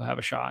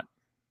shot.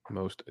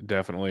 Most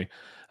definitely.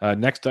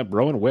 Next up,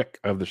 Rowan Wick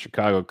of the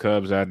Chicago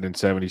Cubs, added in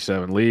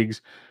 77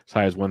 leagues, as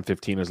high as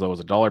 115, as low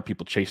as $1.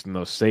 People chasing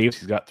those saves.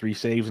 He's got 3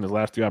 saves in his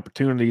last 3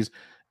 opportunities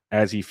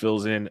as he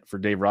fills in for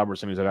Dave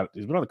Robertson. He's been on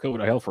the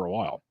COVID IL for a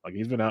while.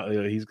 He's been out.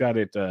 He's got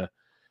it.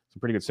 Some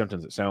pretty good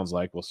symptoms. It sounds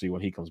like. We'll see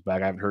when he comes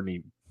back. I haven't heard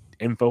any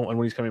info on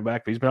when he's coming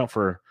back, but he's been out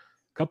for a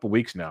couple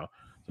weeks now.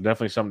 So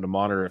definitely something to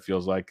monitor. It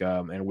feels like.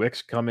 And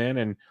Wick's come in,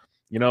 and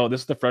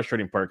this is the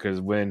frustrating part,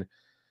 because when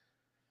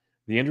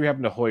the injury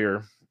happened to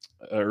Hoyer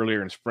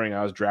earlier in spring,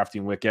 I was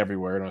drafting Wick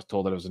everywhere, and I was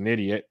told that I was an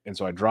idiot, and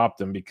so I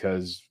dropped him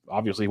because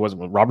obviously he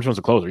wasn't. Robertson was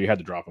a closer; you had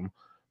to drop him.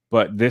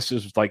 But this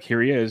is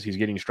here he is. He's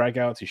getting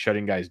strikeouts. He's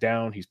shutting guys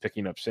down. He's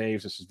picking up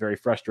saves. This is very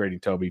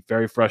frustrating, Toby.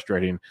 Very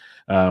frustrating.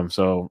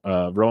 So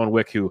Rowan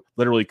Wick, who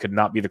literally could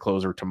not be the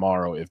closer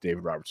tomorrow if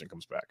David Robertson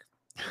comes back.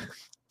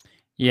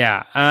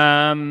 Yeah.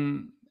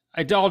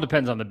 It all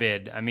depends on the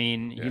bid.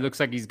 He looks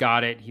like he's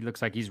got it. He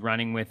looks like he's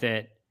running with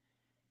it.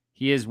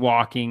 He is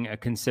walking a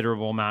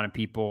considerable amount of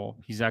people.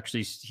 He's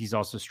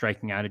also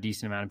striking out a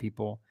decent amount of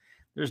people.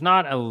 There's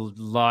not a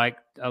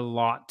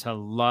lot to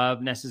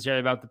love necessarily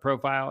about the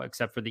profile,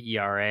 except for the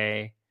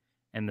ERA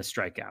and the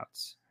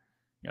strikeouts.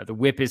 The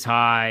whip is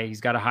high. He's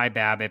got a high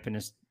BABIP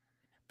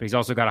but he's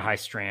also got a high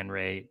strand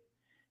rate.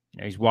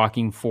 He's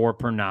walking 4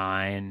 per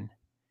 9.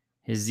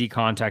 His Z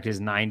contact is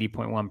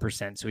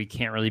 90.1%, so he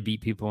can't really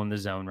beat people in the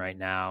zone right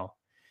now.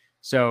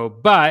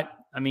 But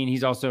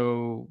he's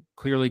also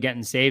clearly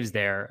getting saves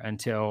there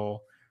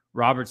until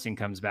Robertson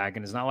comes back,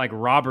 and it's not like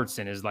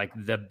Robertson is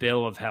the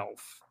bill of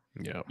health.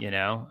 Yeah.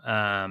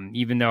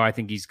 Even though I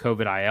think he's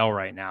COVID IL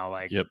right now,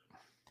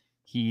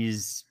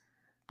 he's,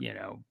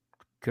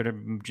 could have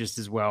just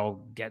as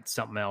well get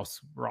something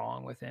else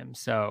wrong with him.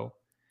 So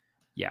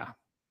yeah,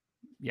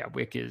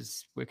 Wick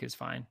is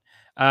fine.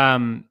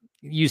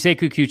 Yusei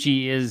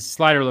Kikuchi, his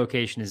slider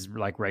location is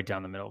right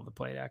down the middle of the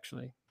plate.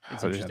 Actually,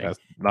 it's interesting. That's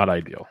not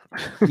ideal.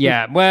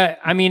 Yeah. Well,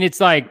 it's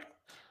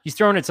he's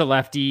throwing it to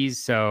lefties.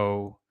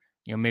 So,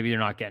 maybe they're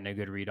not getting a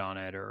good read on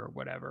it or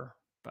whatever,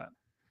 but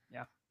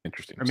yeah.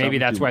 Interesting. Or maybe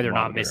that's why they're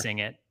not missing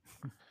it.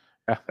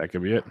 Yeah, that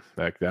could be it.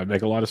 That'd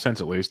make a lot of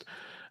sense, at least.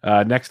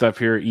 Next up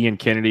here, Ian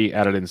Kennedy,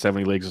 added in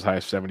 70 leagues, as high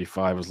as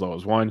 75, as low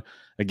as 1.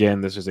 Again,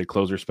 this is a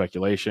closer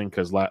speculation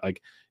because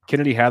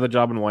Kennedy had the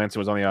job when Melanson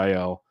was on the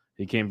IL.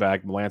 He came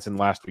back. Melanson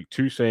last week,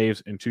 2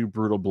 saves and 2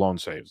 brutal blown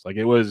saves.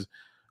 It was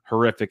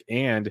horrific,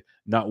 and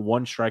not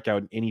 1 strikeout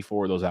in any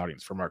 4 of those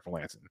outings for Mark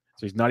Melanson.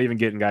 So he's not even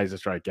getting guys to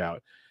strike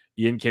out.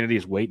 Ian Kennedy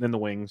is waiting in the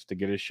wings to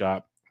get his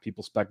shot.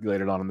 People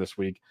speculated on him this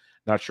week.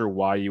 Not sure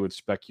why you would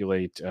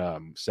speculate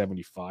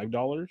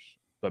 $75,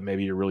 but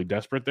maybe you're really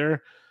desperate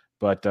there.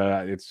 But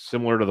it's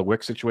similar to the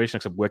Wick situation,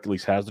 except Wick at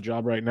least has the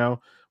job right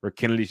now, where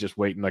Kennedy's just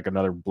waiting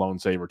another blown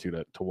save or 2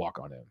 to walk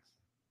on in.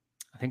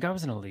 I think I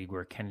was in a league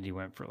where Kennedy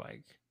went for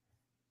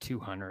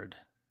 200.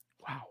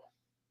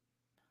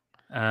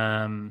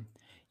 Wow.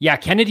 Yeah,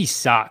 Kennedy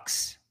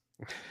sucks.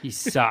 He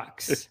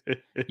sucks.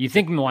 You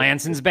think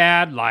Melanson's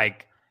bad?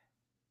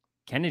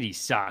 Kennedy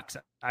sucks.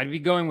 I'd be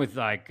going with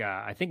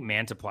I think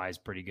Mantiply is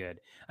pretty good.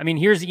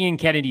 Here's Ian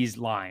Kennedy's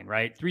line,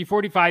 right?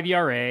 3.45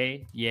 ERA,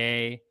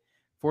 yay.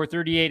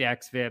 4.38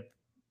 xFIP,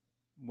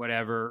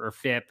 whatever, or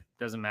FIP,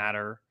 doesn't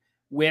matter.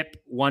 WHIP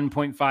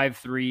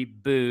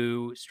 1.53,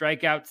 boo.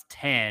 Strikeouts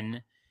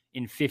 10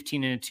 in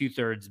 15 and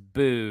 2/3,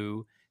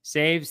 boo.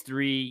 Saves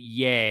 3,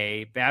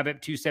 yay.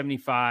 BABIP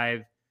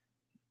 275,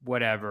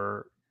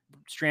 whatever.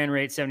 Strand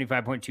rate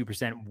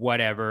 75.2%,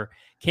 whatever.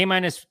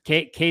 Ks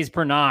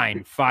per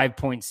 9,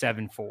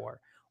 5.74.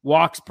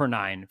 Walks per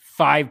 9,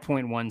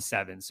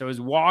 5.17. So his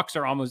walks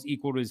are almost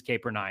equal to his K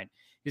per 9.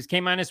 His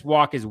K minus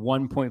walk is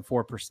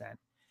 1.4%.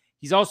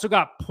 He's also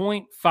got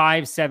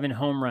 0.57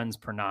 home runs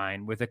per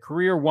 9 with a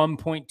career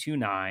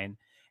 1.29.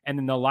 And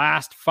in the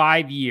last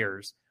 5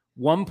 years,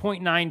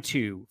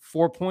 1.92,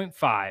 4.5,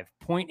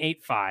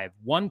 0.85,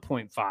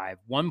 1.5,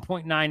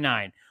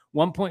 1.99,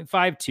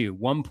 1.52,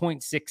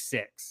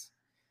 1.66.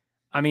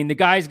 I mean, the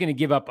guy's going to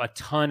give up a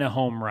ton of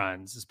home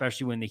runs,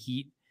 especially when the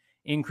heat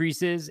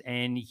increases,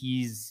 and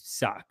he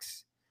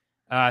sucks.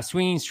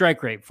 Swinging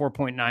strike rate,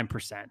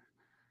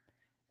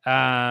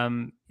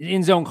 4.9%.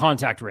 In zone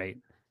contact rate,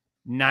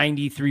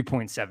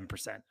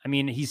 93.7%. I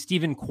mean, he's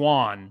Stephen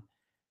Kwan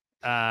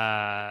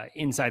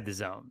inside the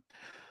zone.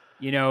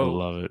 You know, I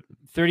love it.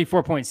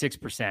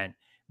 34.6%.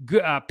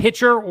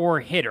 Pitcher or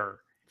hitter?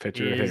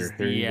 Pitcher or hitter.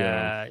 Here you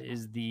go.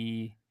 Is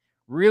the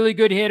really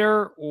good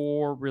hitter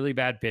or really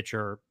bad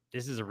pitcher?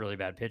 This is a really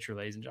bad pitcher,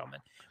 ladies and gentlemen,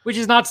 which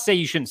is not to say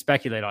you shouldn't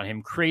speculate on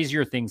him.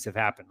 Crazier things have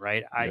happened,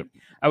 right? Yep.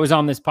 I was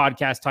on this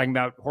podcast talking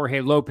about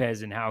Jorge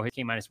Lopez and how his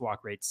K-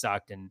 walk rate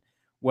sucked and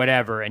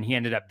whatever, and he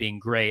ended up being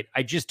great.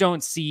 I just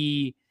don't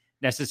see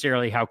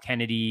necessarily how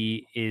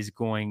Kennedy is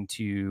going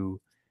to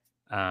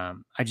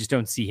I just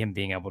don't see him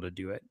being able to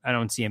do it. I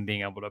don't see him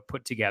being able to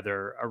put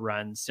together a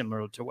run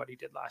similar to what he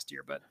did last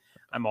year, but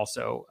I'm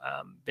also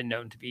been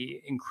known to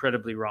be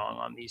incredibly wrong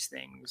on these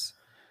things.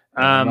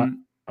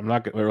 I'm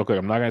not real quick.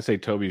 I'm not going to say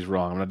Toby's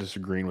wrong. I'm not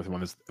disagreeing with him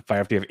on this. If I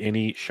have to have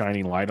any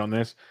shining light on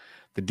this,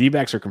 the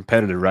D-backs are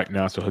competitive right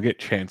now, so he'll get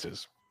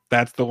chances.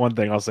 That's the one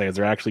thing I'll say is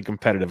they're actually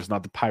competitive. It's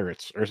not the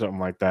Pirates or something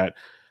like that.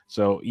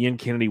 So Ian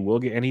Kennedy will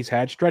get, and he's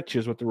had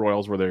stretches with the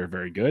Royals where they're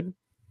very good.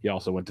 He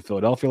also went to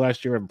Philadelphia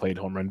last year and played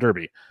home run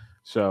derby.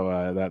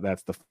 So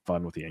that's the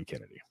fun with Ian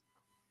Kennedy.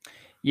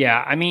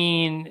 Yeah, I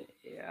mean,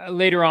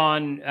 later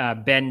on,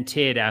 Ben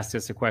Tidd asked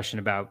us a question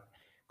about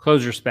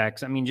closer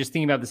specs. I mean, just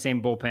thinking about the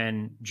same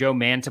bullpen, Joe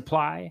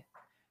Mantiply,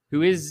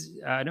 who is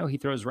no, he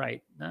throws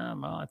right.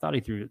 Well, I thought he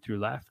threw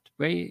left.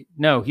 Wait,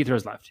 no, he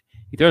throws left.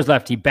 He throws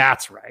left. He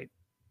bats right.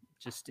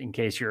 Just in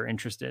case you're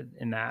interested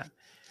in that,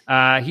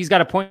 he's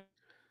got a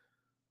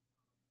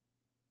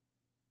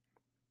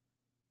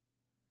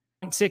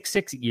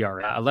 .66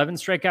 ERA, 11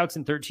 strikeouts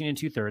and 13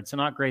 2/3, so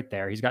not great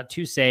there. He's got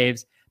 2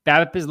 saves.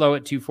 BABIP is low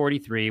at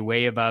 243,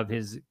 way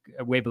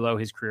below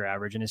his career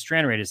average, and his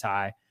strand rate is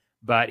high.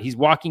 But he's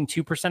walking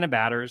 2% of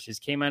batters. His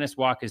K-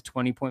 walk is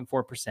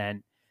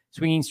 20.4%.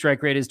 Swinging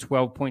strike rate is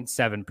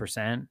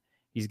 12.7%.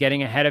 He's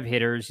getting ahead of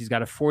hitters. He's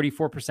got a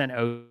 44%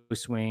 O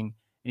swing,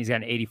 and he's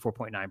got an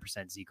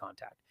 84.9% Z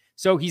contact.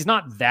 So he's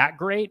not that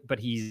great, but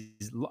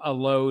he's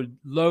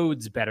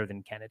loads better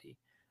than Kennedy.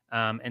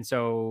 And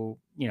so,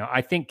 you know,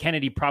 I think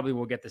Kennedy probably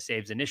will get the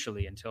saves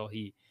initially until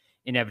he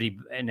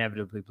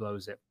inevitably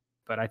blows it.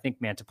 But I think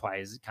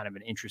Mantiply is kind of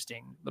an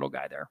interesting little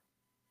guy there.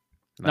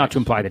 Nice. Not to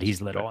imply that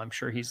he's little. I'm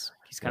sure he's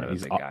kind of a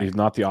big guy. He's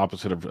not the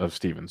opposite of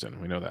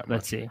Stevenson. We know that.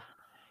 Let's see.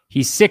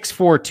 He's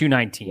 6'4",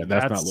 219. Yeah,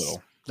 that's not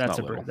little.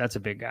 That's a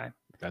big guy.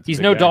 He's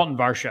no guy. Dalton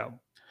Varsho.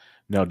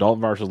 No,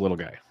 Dalton Varshow's a little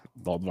guy.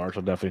 Dalton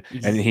Varsho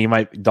definitely,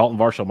 and Dalton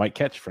Varsho might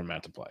catch from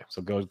Mantiply.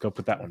 So go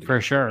put that one together.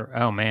 For sure.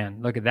 Oh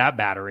man, look at that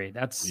battery.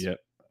 That's yep.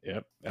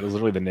 That is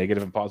literally the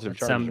negative and positive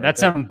charges.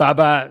 That's some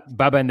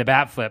Bubba in the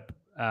bat flip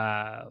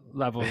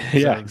level.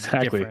 Yeah,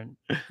 exactly. Different,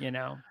 you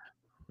know.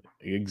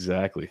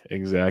 Exactly.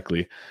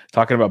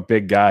 Talking about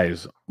big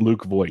guys,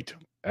 Luke Voit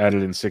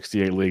added in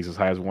 68 leagues, as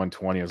high as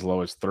 120, as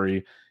low as 3.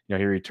 You know,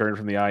 he returned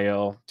from the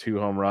IL, 2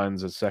 home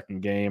runs, his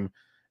second game.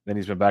 Then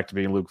he's been back to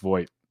being Luke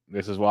Voit.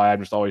 This is why I'm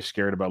just always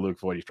scared about Luke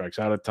Voit. He strikes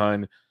out a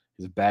ton.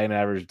 His batting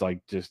average,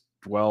 he's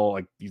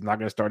not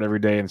going to start every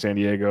day in San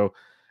Diego.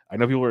 I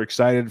know people were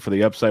excited for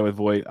the upside with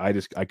Voit. I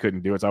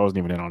couldn't do it, so I wasn't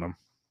even in on him.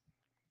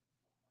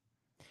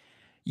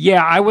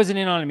 Yeah, I wasn't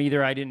in on him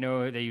either. I didn't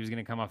know that he was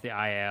going to come off the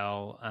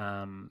IL.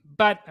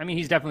 But I mean,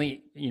 he's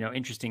definitely, you know,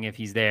 interesting if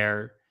he's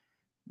there.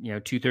 You know,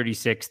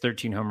 236,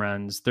 13 home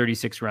runs,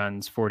 36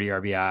 runs, 40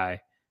 RBI,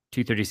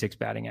 236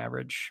 batting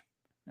average.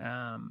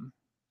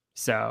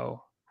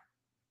 So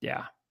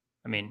yeah,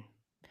 I mean,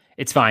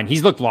 it's fine.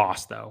 He's looked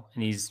lost though,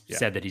 and he's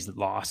said that he's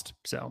lost.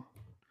 So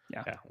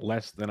yeah,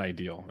 less than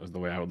ideal is the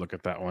way I would look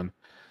at that one.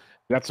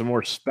 Got some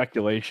more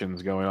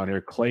speculations going on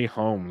here. Clay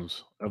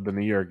Holmes of the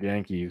New York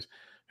Yankees,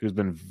 who's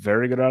been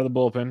very good out of the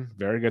bullpen,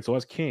 very good. So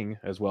has King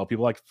as well.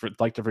 People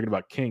like to forget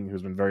about King,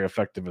 who's been very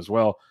effective as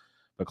well.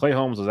 But Clay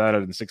Holmes was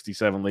added in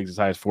 67 leagues, as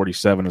high as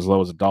 47, as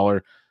low as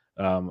 $1.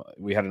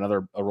 We had a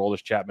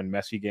Aroldis Chapman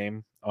Messi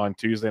game on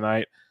Tuesday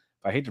night.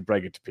 I hate to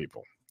break it to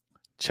people.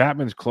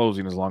 Chapman's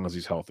closing as long as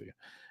he's healthy.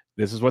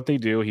 This is what they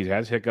do. He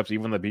has hiccups.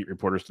 Even the beat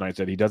reporters tonight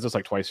said he does this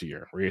like twice a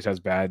year, where he just has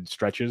bad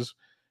stretches.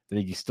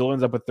 Then he still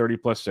ends up with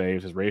 30-plus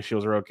saves. His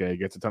ratios are okay. He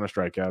gets a ton of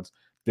strikeouts.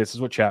 This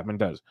is what Chapman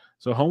does.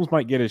 So Holmes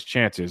might get his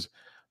chances,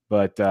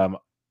 but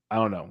I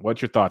don't know.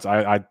 What's your thoughts?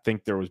 I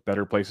think there was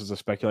better places to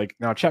speculate.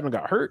 Now, Chapman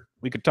got hurt.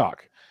 We could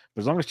talk.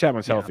 But as long as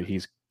Chapman's healthy,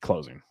 he's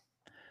closing.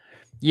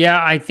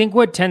 Yeah, I think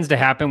what tends to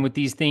happen with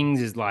these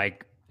things is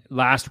like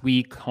last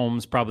week,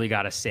 Holmes probably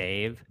got a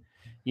save,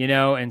 you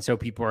know, and so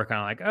people are kind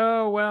of like,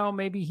 oh, well,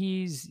 maybe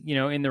he's, you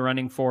know, in the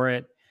running for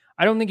it.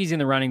 I don't think he's in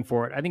the running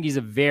for it. I think he's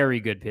a very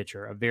good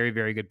pitcher, a very,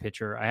 very good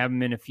pitcher. I have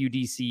him in a few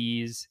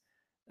DCs.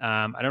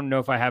 I don't know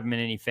if I have him in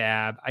any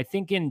fab. I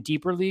think in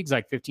deeper leagues,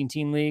 like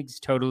 15-team leagues,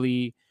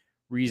 totally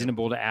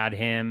reasonable to add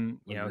him.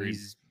 You know,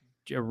 he's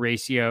a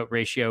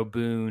ratio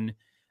boon.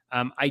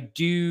 I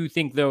do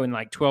think, though, in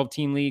like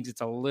 12-team leagues,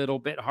 it's a little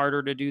bit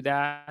harder to do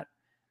that.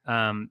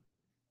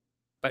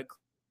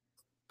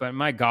 But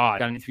my God,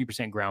 got a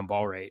 3% ground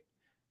ball rate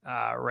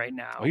right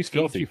now. Oh, he's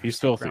filthy. He's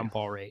filthy. Ground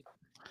ball rate.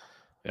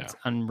 Yeah. It's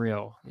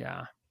unreal.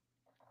 Yeah.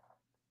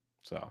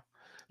 So,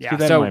 yeah.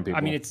 So,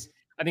 I mean,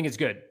 I think it's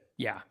good.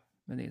 Yeah.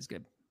 I think it's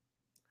good.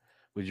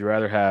 Would you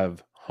rather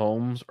have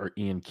Holmes or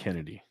Ian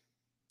Kennedy?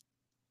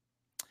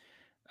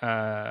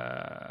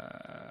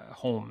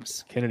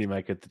 Holmes. Kennedy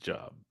might get the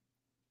job.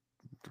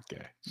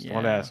 Okay. Just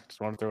want to ask. Just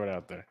want to throw it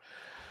out there.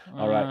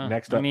 All right.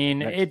 Next up. I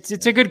mean, it's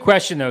a good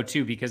question, though,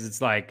 too, because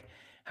it's like,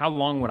 how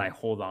long would I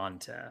hold on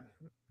to,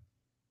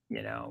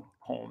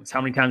 Holmes? How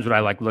many times would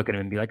I look at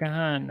him and be like, no,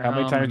 how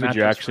many times did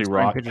you actually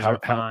rock?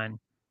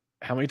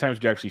 How many times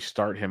did you actually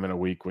start him in a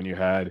week when you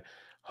had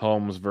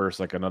Holmes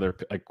versus another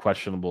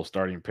questionable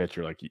starting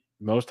pitcher? Like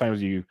most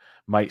times you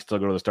might still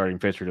go to the starting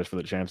pitcher just for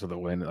the chance of the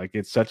win. Like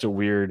it's such a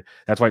weird.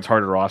 That's why it's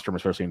hard to roster him,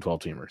 especially in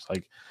 12-teamers.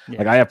 Like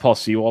I have Paul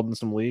Sewald in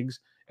some leagues,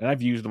 and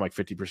I've used him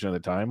 50% of the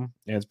time,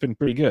 and it's been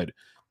pretty good.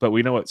 But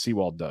we know what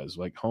Sewald does.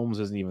 Holmes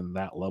isn't even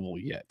that level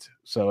yet,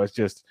 so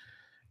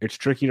it's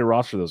tricky to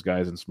roster those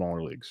guys in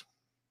smaller leagues.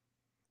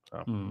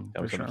 So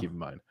that was something to keep in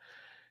mind.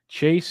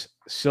 Chase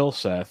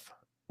Silseth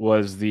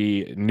was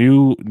the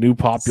new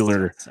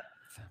popular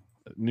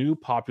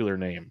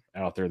name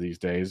out there these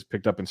days.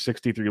 Picked up in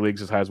 63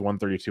 leagues as high as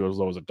 132, as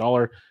low as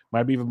 $1.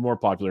 Might be even more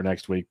popular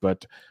next week.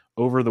 But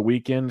over the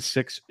weekend,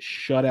 6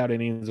 shutout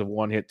innings of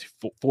 1 hit,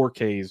 4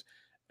 Ks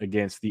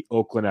against the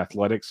Oakland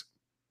Athletics.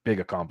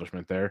 Big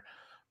accomplishment there.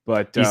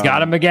 But he's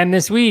got him again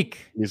this week.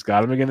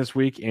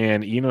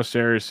 And Eno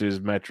Saris's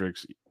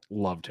metrics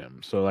loved him.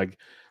 So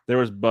there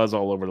was buzz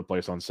all over the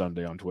place on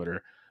Sunday on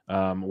Twitter.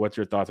 What's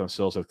your thoughts on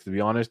Silseth? To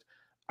be honest,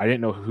 I didn't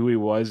know who he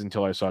was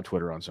until I saw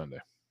Twitter on Sunday.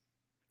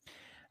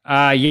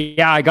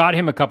 Yeah, I got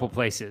him a couple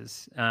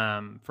places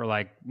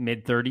for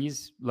mid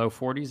 30s, low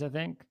 40s, I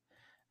think.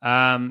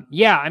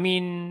 Yeah, I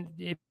mean,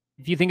 if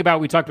you think about,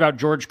 we talked about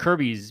George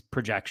Kirby's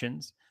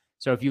projections.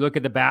 So if you look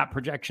at the BAT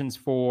projections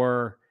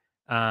for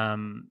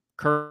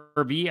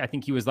Kirby, I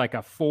think he was a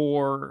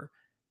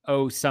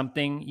 4.0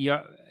 something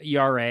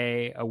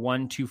ERA, a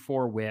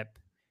 1.24 WHIP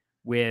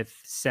with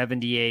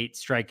 78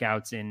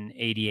 strikeouts in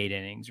 88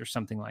 innings or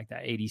something like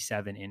that,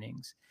 87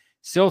 innings.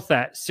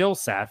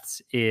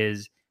 Silseth's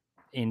is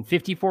in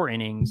 54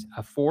 innings,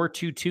 a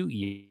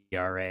 4.22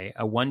 ERA,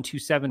 a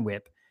 1.27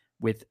 WHIP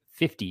with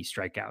 50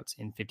 strikeouts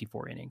in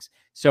 54 innings.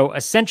 So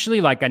essentially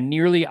a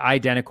nearly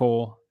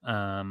identical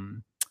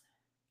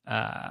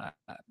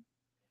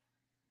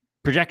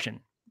projection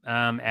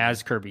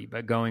as Kirby,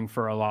 but going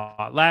for a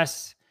lot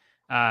less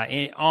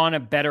on a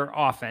better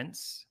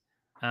offense.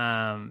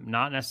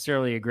 Not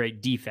necessarily a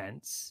great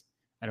defense,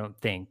 I don't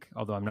think,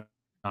 although I'm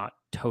not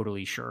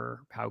totally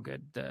sure how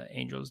good the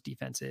Angels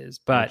defense is,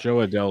 but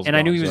Joe Adell's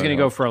I knew he was going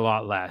to go for a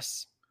lot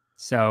less.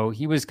 So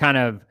he was kind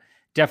of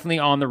definitely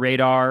on the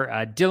radar.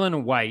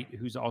 Dylan White,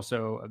 who's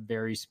also a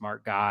very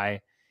smart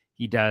guy.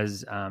 He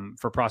does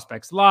for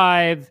Prospects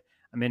Live.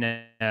 I'm in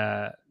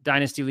a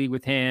dynasty league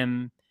with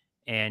him,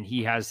 and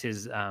he has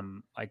his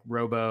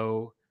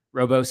Robo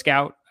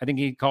Scout, I think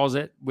he calls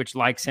it, which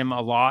likes him a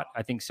lot.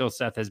 I think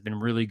Silseth has been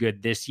really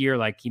good this year.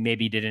 He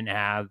maybe didn't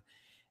have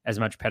as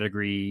much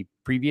pedigree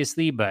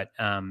previously, but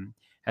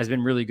has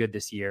been really good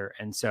this year.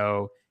 And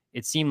so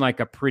it seemed like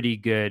a pretty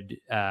good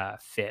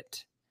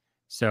fit.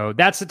 So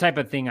that's the type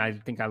of thing I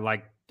think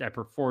I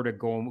prefer to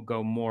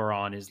go more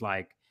on, is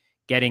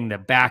getting the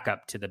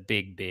backup to the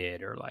big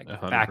bid, or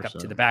 100%. backup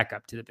to the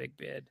backup to the big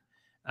bid.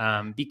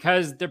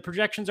 Because the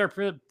projections are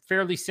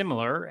fairly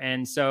similar.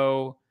 And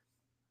so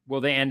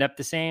will they end up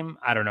the same?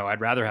 I don't know.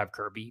 I'd rather have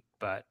Kirby,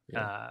 but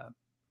yeah.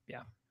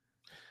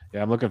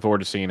 Yeah, I'm looking forward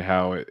to seeing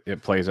how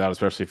it plays out,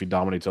 especially if he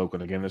dominates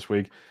Oakland again this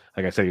week.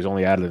 Like I said, he's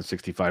only added in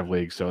 65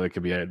 leagues, so it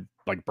could be a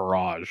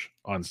barrage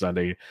on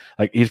Sunday.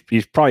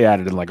 He's probably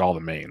added in all the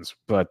mains,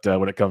 but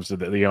when it comes to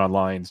the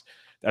onlines,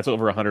 that's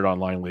over 100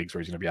 online leagues where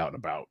he's going to be out and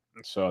about.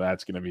 So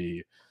that's going to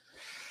be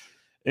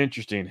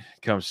interesting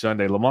come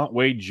Sunday. Lamont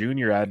Wade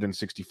Jr. added in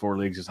 64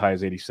 leagues as high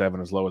as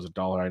 87, as low as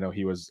 $1. I know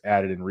he was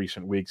added in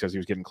recent weeks as he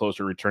was getting closer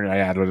to returning. I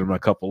added him in a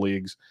couple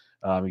leagues.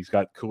 He's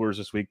got Coolers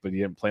this week, but he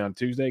didn't play on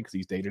Tuesday because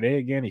he's day-to-day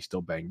again. He's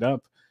still banged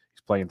up.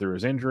 He's playing through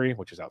his injury,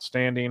 which is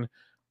outstanding.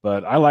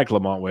 But I like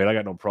Lamont Wade. I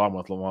got no problem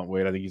with Lamont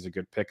Wade. I think he's a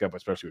good pickup,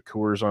 especially with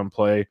Coolers on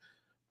play.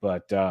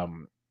 But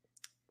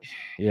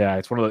yeah,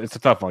 it's a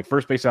tough one.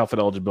 First base outfit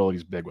eligibility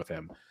is big with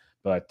him.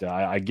 But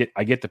I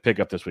get the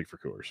pickup this week for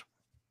Coolers.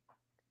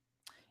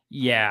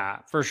 Yeah,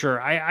 for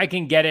sure. I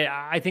can get it.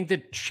 I think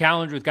the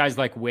challenge with guys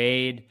like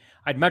Wade,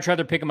 I'd much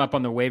rather pick him up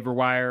on the waiver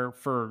wire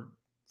for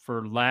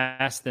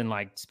less than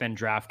spend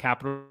draft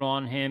capital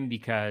on him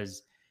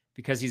because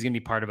he's going to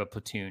be part of a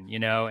platoon,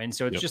 And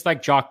so it's just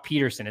like Jock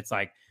Peterson. It's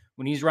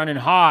when he's running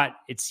hot,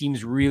 it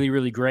seems really,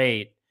 really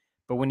great.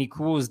 But when he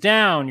cools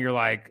down,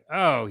 you're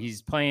oh,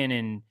 he's playing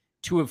in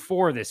 2 of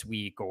 4 this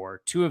week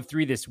or 2 of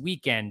 3 this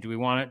weekend. Do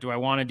I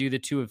want to do the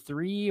 2 of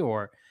 3?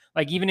 Or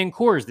even in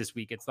Coors this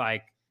week, it's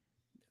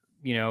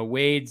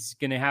Wade's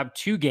going to have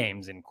 2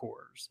 games in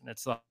Coors. And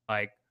it's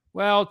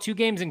Well, 2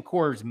 games in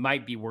Coors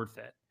might be worth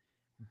it,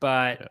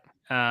 but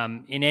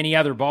in any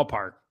other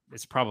ballpark,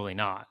 it's probably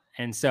not.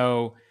 And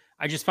so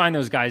I just find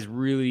those guys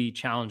really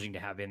challenging to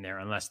have in there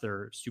unless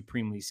they're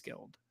supremely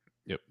skilled.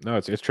 Yep. No,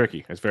 it's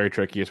tricky. It's very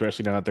tricky,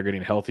 especially now that they're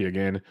getting healthy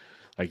again.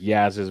 Like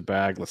Yaz is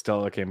back, La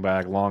Stella came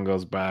back,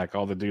 Longo's back,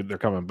 all the dudes they're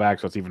coming back.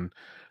 So it's even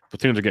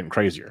platoons are getting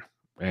crazier.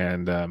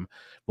 And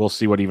we'll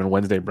see what even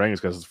Wednesday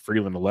brings because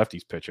Freeland the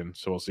lefty's pitching.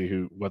 So we'll see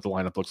what the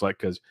lineup looks like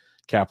because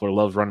Kapler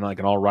loves running like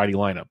an all righty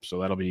lineup. So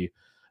that'll be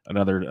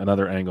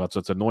another angle. So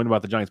it's annoying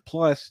about the Giants.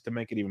 Plus, to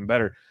make it even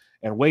better,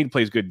 and Wade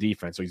plays good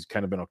defense, so he's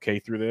kind of been okay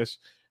through this.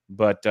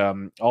 But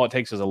all it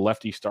takes is a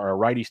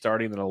righty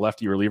starting, then a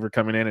lefty reliever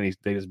coming in, and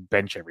they just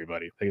bench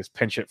everybody. They just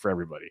pinch it for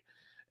everybody.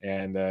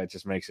 And it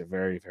just makes it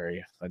very,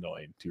 very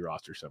annoying to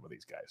roster some of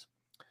these guys.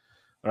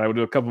 All right, we'll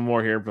do a couple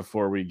more here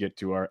before we get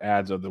to our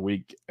ads of the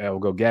week. We'll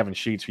go Gavin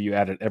Sheets, who you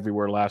added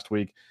everywhere last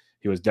week.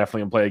 He was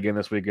definitely in play again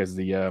this week as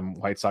the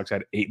White Sox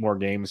had 8 more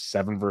games,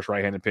 7 versus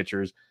right-handed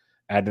pitchers,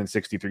 added in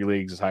 63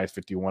 leagues, as high as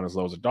 51, as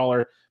low as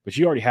 $1. But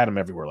you already had him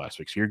everywhere last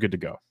week, so you're good to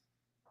go.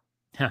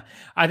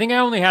 I think I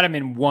only had him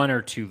in 1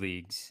 or 2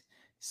 leagues.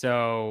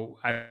 So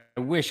I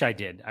wish I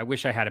did. I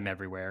wish I had him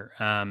everywhere.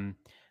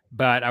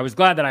 But I was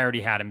glad that I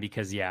already had him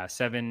because,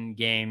 7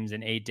 games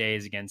in 8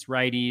 days against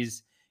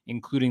righties,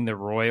 including the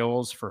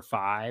Royals for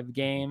 5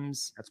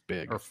 games. That's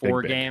big. Or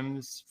 4 big.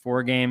 games.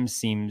 4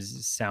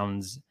 games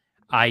sounds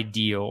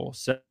ideal.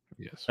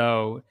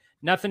 So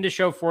nothing to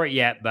show for it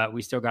yet, but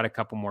we still got a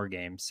couple more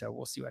games. So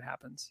we'll see what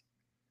happens.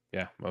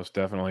 Yeah, most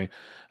definitely.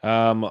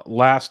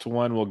 Last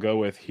one we'll go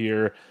with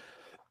here.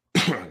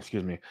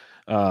 Excuse me.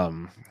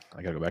 I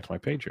gotta go back to my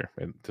page here.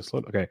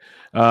 Okay.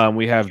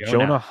 We have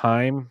Jonah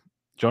Heim.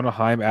 Jonah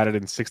Heim added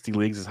in 60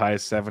 leagues, as high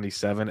as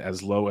 77,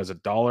 as low as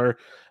 $1.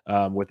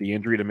 With the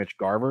injury to Mitch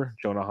Garver,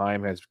 Jonah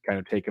Heim has kind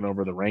of taken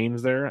over the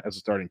reins there as a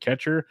starting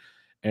catcher.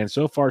 And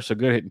so far, so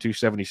good, hitting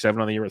 277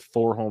 on the year with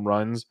 4 home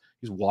runs.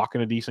 He's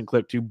walking a decent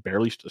clip, too,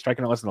 barely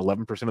striking out less than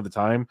 11% of the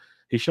time.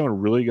 He's showing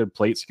really good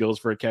plate skills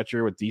for a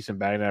catcher with decent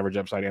batting average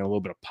upside and a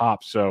little bit of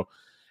pop. So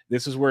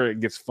this is where it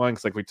gets fun,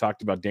 because like we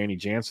talked about Danny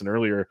Jansen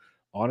earlier.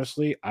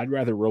 Honestly, I'd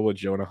rather roll with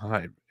Jonah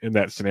Heim in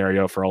that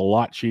scenario for a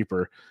lot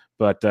cheaper.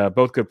 But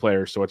both good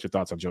players. So what's your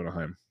thoughts on Jonah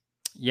Heim?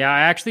 Yeah,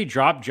 I actually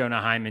dropped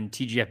Jonah Heim in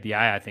TGFBI,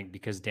 I think,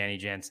 because Danny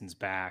Jansen's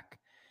back,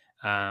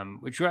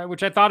 which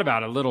I thought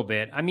about a little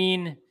bit. I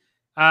mean,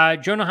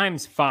 Jonah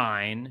Heim's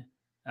fine.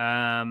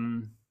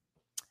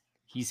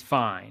 He's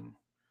fine.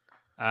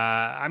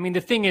 I mean,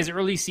 the thing is,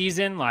 early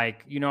season,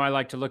 like, I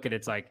like to look at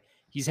it's like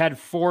he's had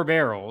 4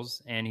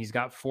 barrels and he's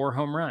got 4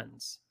 home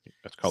runs.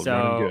 That's called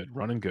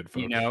running good,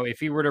 folks.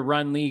 If he were to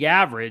run league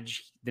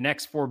average, the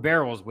next 4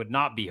 barrels would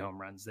not be home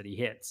runs that he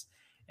hits.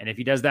 And if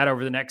he does that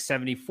over the next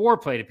 74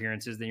 plate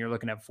appearances, then you're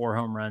looking at 4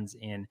 home runs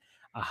in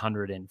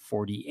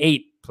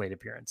 148 plate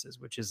appearances,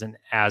 which isn't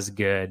as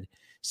good.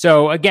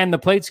 So again, the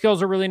plate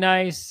skills are really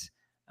nice.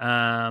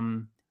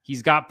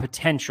 He's got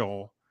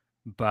potential,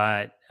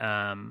 but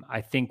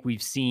I think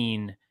we've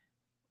seen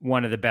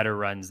one of the better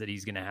runs that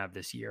he's going to have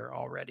this year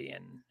already.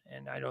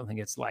 And I don't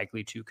think it's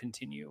likely to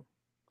continue.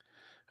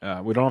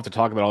 We don't have to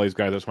talk about all these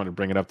guys. I just want to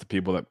bring it up to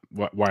people that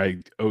why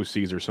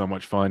OCs are so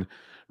much fun.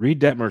 Reed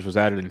Detmers was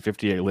added in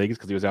 58 leagues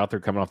because he was out there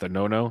coming off the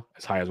no-no,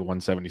 as high as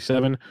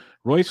 177.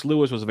 Royce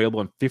Lewis was available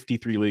in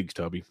 53 leagues,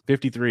 Toby.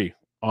 53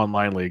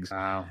 online leagues.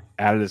 Wow.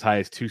 Added as high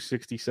as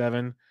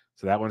 267.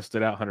 So that one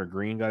stood out. Hunter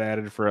Green got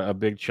added for a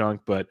big chunk.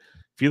 But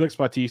Felix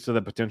Bautista,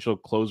 the potential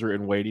closer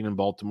in waiting in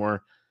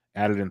Baltimore,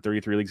 added in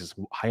 33 leagues as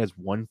high as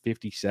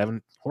 157.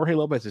 Jorge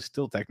Lopez is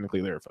still technically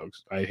there,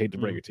 folks. I hate to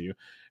break it to you.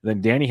 And then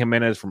Danny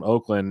Jimenez from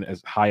Oakland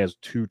as high as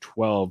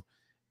 212.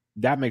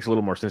 That makes a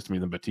little more sense to me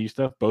than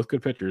Bautista. Both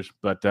good pitchers,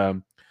 but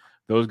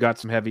those got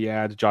some heavy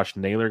ads. Josh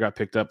Naylor got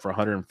picked up for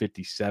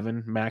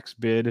 157 max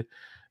bid.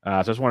 So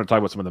I just want to talk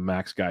about some of the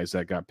max guys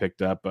that got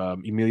picked up.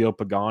 Emilio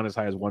Pagan as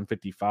high as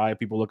 155.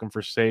 People looking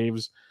for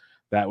saves.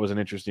 That was an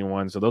interesting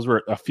one. So those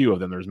were a few of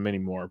them. There's many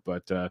more,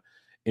 but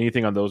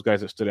anything on those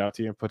guys that stood out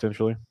to you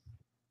potentially?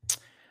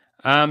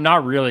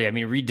 Not really. I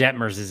mean, Reed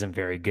Detmers isn't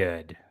very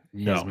good.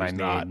 No, is my main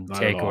not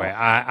takeaway.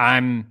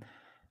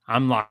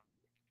 I'm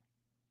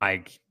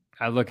like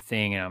I look at the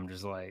thing and I'm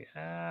just like,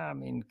 I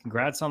mean,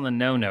 congrats on the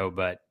no,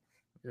 but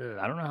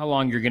I don't know how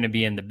long you're going to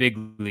be in the big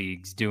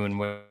leagues doing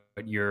what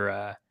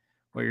you're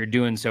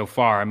doing so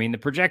far. I mean, the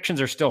projections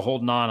are still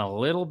holding on a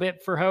little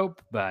bit for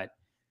hope, but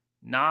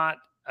not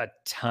a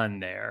ton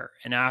there.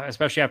 And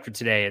especially after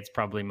today, it's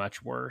probably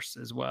much worse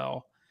as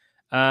well.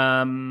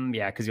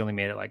 Because he only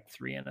made it like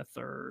 3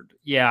 1/3.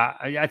 Yeah,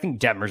 I think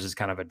Detmers is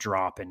kind of a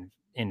drop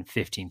in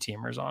 15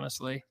 teamers,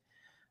 honestly.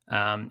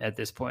 At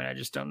this point, I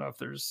just don't know if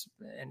there's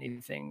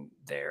anything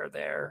there.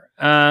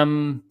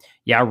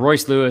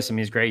 Royce Lewis, I mean,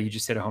 he's great. He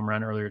just hit a home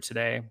run earlier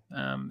today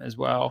as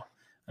well.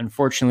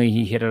 Unfortunately,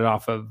 he hit it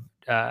off of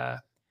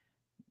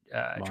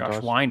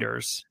Josh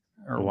Winders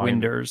or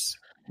Winders.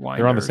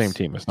 They're on the same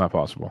team. It's not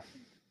possible.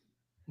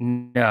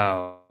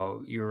 No,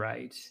 you're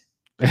right.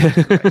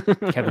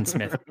 Right.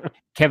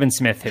 Kevin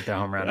Smith hit the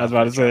home run. I was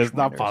about to say it's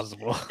not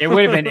possible. It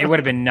would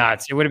have been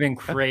nuts. It would have been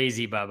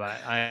crazy, Bubba.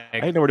 I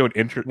didn't know we're doing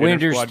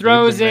Winters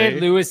throws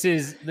it. Lewis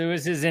is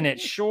in it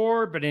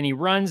short, but then he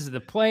runs to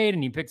the plate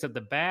and he picks up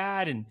the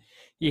bat and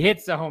he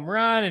hits the home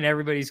run and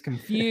everybody's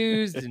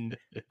confused. And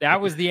that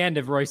was the end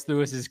of Royce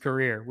Lewis's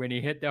career when he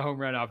hit the home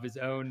run off his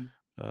own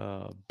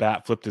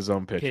bat, flipped his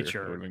own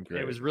pitcher.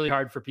 It was really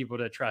hard for people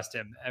to trust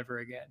him ever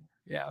again.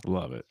 Yeah.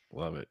 Love it.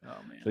 Oh, man.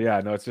 So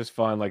yeah, no, it's just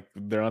fun. Like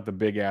they're not the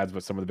big ads,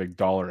 but some of the big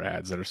dollar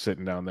ads that are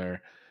sitting down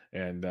there,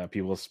 and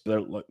people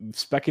they're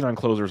specking on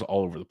closers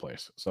all over the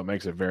place. So it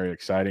makes it very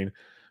exciting.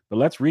 But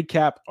let's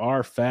recap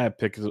our fab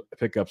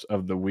pickups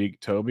of the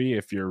week. Toby,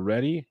 if you're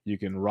ready, you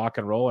can rock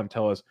and roll and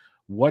tell us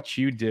what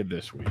you did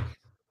this week.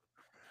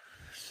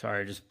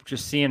 Sorry,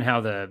 just seeing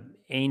how the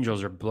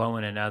Angels are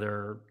blowing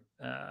another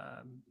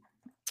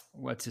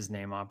what's his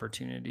name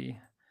opportunity.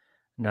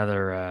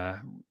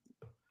 Another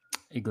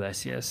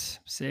Iglesias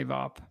save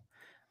op.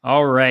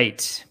 All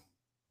right.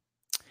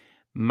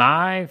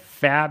 My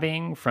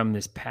fabbing from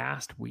this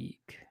past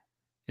week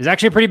is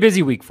actually a pretty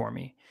busy week for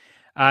me.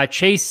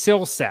 Chase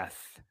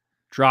Silseth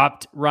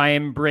dropped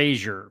Ryan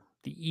Brazier,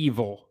 the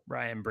evil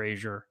Ryan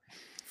Brazier.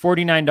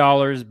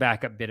 $49,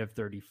 backup bid of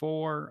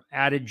 $34.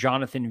 Added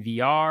Jonathan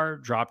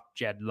VR, dropped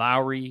Jed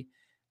Lowry,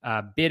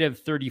 bid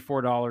of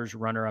 $34,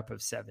 runner-up of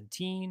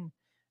 $17.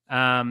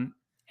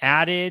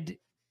 Added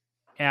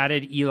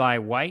Eli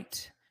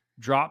White,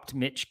 dropped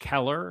Mitch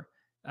Keller,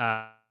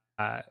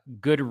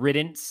 good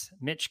riddance,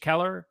 Mitch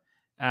Keller,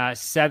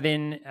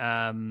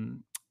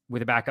 7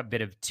 with a backup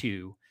bid of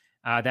 2.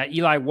 That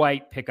Eli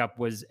White pickup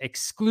was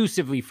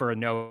exclusively for a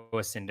Noah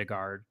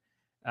Syndergaard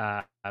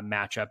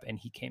matchup, and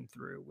he came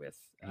through with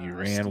he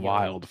ran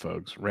wild,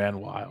 folks. Ran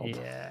wild.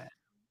 Yeah,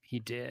 he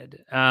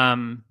did.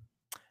 All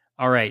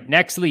right,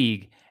 next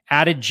league,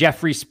 added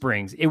Jeffrey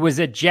Springs. It was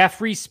a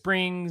Jeffrey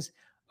Springs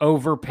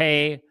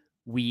overpay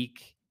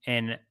week,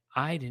 and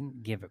I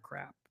didn't give a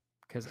crap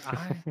because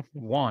I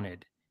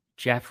wanted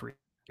Jeffrey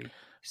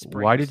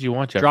Springs. Why did you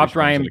want Jeffrey Dropped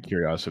Springs? Ryan. Out of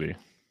curiosity.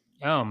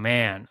 Oh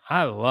man,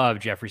 I love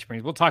Jeffrey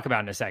Springs. We'll talk about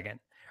it in a second.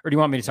 Or do you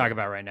want me to talk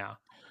about it right now?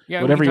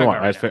 Yeah, whatever you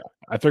want. Right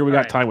I figure we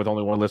got time with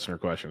only one listener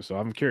question, so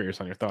I'm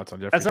curious on your thoughts on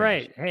Jeffrey. That's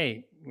Springs. all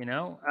right. Hey,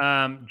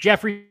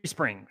 Jeffrey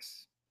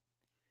Springs.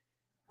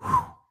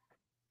 Whew.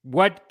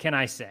 What can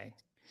I say?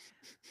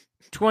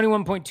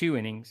 21.2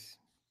 innings,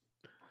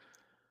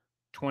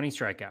 20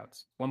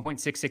 strikeouts,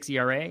 1.66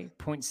 ERA,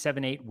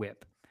 0.78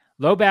 WHIP.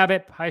 Low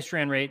BABIP, high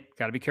strand rate.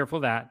 Got to be careful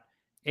of that.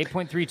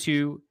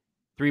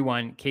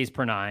 8.3231 Ks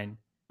per 9,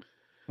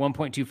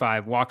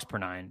 1.25 walks per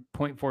 9,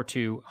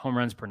 0.42 home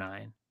runs per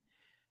 9.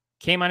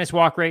 K minus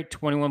walk rate,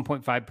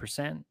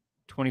 21.5%,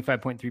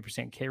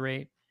 25.3% K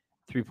rate,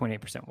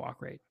 3.8%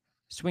 walk rate.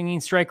 Swinging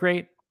strike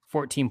rate,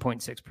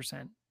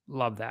 14.6%.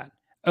 Love that.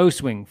 O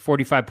swing,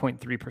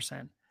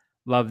 45.3%.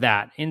 Love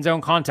that. In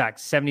zone contact,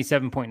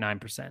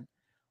 77.9%.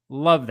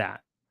 Love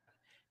that.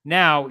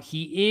 Now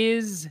he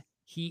is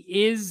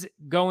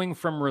going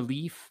from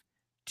relief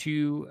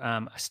to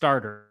a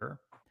starter,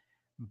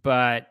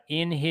 but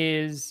in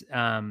his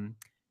kind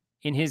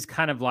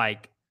of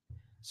like,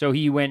 so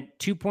he went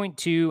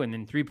 2.2 and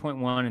then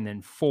 3.1 and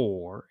then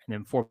 4 and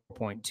then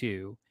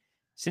 4.2.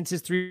 Since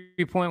his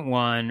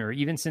 3.1 or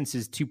even since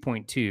his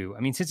 2.2, I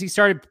mean, since he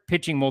started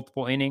pitching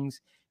multiple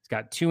innings, he's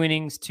got 2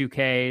 innings, 2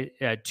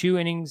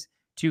 innings,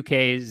 2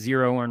 Ks,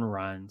 0 earned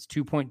runs,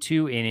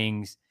 2.2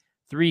 innings,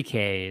 3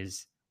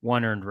 Ks,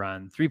 1 earned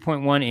run,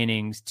 3.1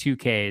 innings, 2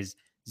 Ks,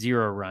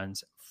 0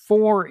 runs,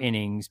 4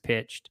 innings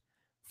pitched,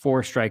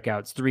 4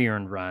 strikeouts, 3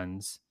 earned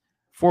runs,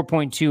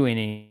 4.2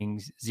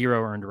 innings,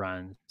 0 earned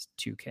runs,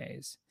 2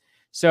 Ks.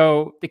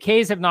 So the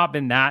Ks have not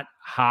been that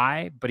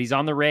high, but he's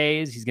on the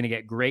Rays. He's going to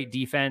get great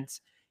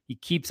defense. He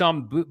keeps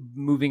on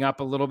moving up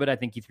a little bit. I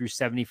think he threw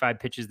 75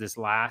 pitches this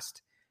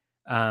last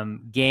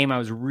game. I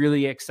was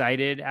really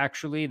excited,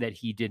 actually, that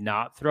he did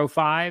not throw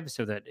 5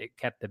 so that it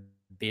kept the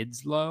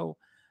bids lower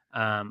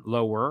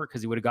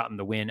because he would have gotten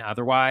the win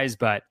otherwise.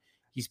 But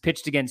he's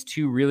pitched against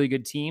 2 really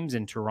good teams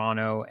in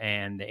Toronto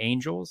and the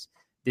Angels.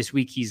 This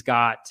week he's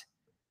got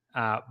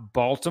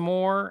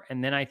Baltimore,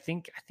 and then I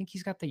think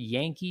he's got the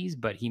Yankees,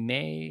 but he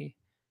may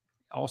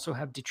also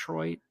have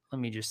Detroit. Let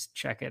me just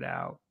check it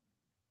out.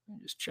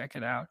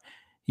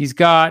 He's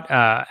got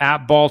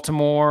at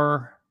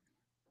Baltimore.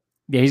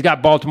 Yeah, he's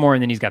got Baltimore,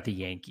 and then he's got the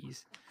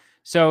Yankees.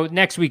 So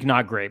next week,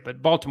 not great,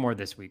 but Baltimore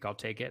this week, I'll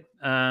take it.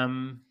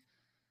 So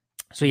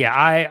yeah,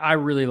 I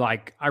really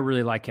like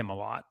him a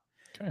lot.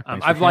 Okay,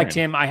 I've liked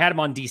him. I had him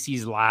on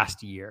DC's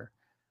last year.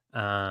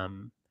 I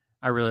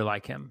really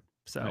like him.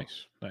 So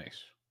nice.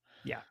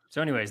 Yeah.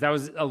 So anyways, that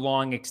was a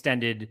long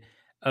extended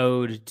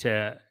ode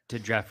to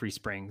Jeffrey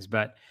Springs,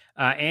 but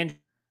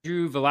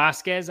Andrew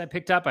Velasquez I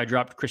picked up. I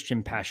dropped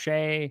Christian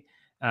Pache,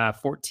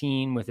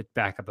 14 with a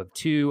backup of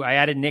 2. I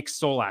added Nick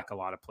Solak a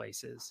lot of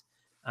places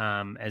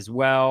as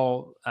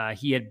well.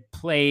 He had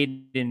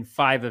played in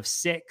 5 of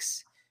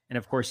 6, and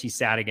of course he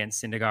sat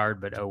against Syndergaard,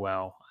 but oh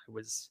well, I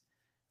was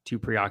too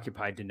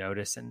preoccupied to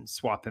notice and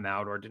swap him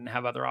out or didn't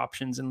have other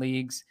options in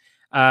leagues.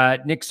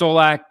 Nick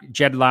Solak,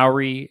 Jed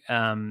Lowry,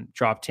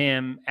 dropped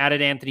him.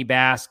 Added Anthony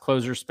Bass,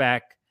 closer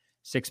spec,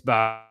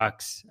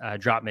 $6.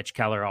 Dropped Mitch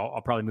Keller.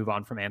 I'll probably move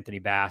on from Anthony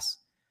Bass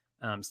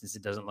since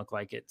it doesn't look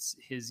like it's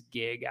his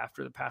gig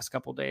after the past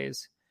couple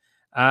days.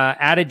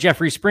 Added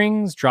Jeffrey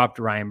Springs, dropped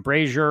Ryan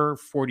Brazier,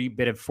 40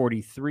 bid of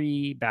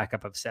 43,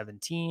 backup of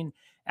 17.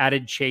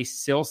 Added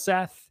Chase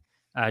Silseth,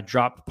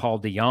 dropped Paul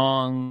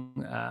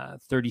DeYoung,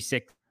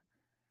 $36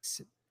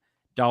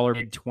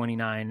 bid,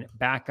 29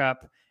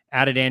 backup.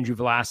 Added Andrew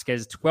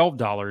Velasquez,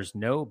 $12,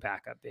 no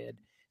backup bid.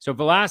 So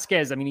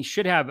Velasquez, I mean, he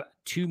should have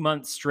 2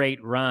 months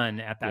straight run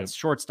at that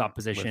shortstop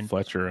position.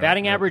 Fletcher,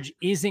 batting average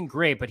isn't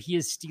great, but he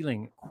is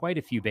stealing quite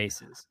a few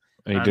bases.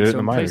 And he did it in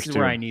the minors places too.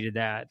 Where I needed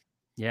that.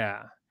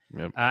 Yeah.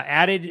 Yep.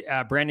 Added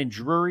Brandon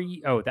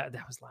Drury. Oh, that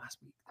was last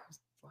week.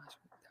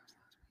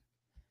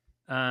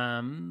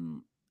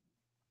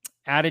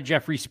 Added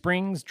Jeffrey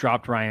Springs,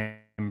 dropped Ryan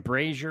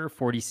Brazier,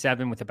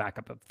 47 with a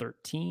backup of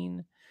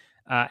 13.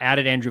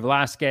 Added Andrew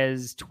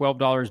Velasquez,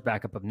 $12,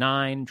 backup of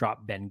 9.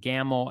 Dropped Ben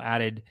Gamel.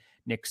 Added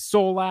Nick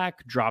Solak,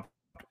 dropped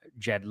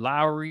Jed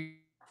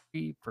Lowry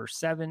for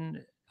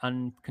 7,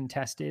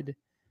 uncontested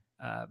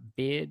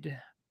bid.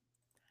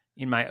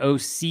 In my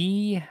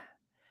OC,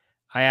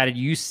 I added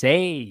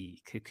Yusei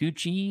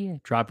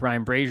Kikuchi, dropped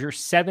Ryan Brazier,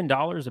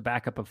 $7, a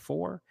backup of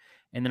 4.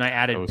 And then I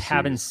added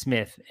Pavin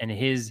Smith and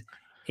his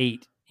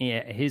eight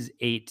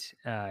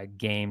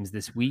games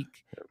this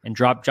week, and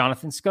dropped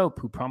Jonathan Scope,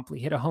 who promptly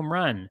hit a home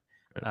run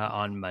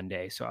on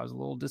Monday. So I was a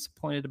little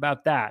disappointed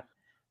about that.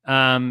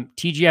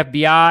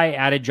 TGFBI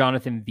added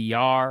Jonathan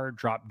VR,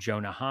 dropped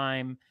Jonah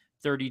Heim,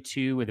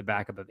 32 with a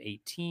backup of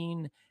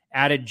 18.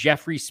 Added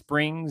Jeffrey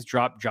Springs,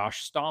 dropped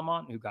Josh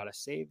Stallmont, who got a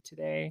save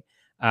today.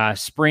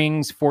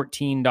 Springs,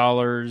 $14,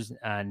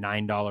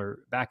 $9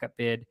 backup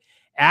bid.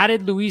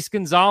 Added Luis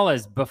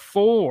Gonzalez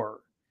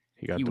before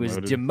he was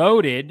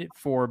demoted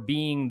for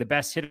being the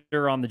best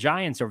hitter on the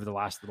Giants over the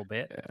last little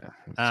bit.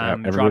 Yeah.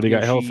 Everybody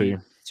got healthy.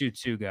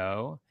 To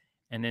go.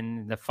 And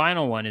then the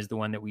final one is the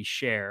one that we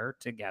share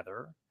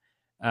together.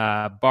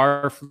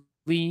 Barf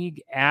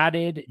League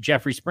added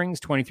Jeffrey Springs,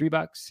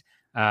 $23,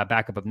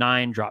 backup of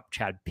 9. Dropped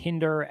Chad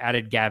Pinder.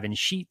 Added Gavin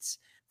Sheets,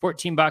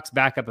 $14,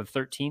 backup of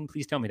 13.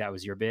 Please tell me that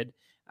was your bid.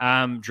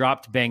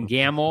 Dropped Ben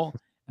Gamel.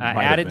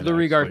 Added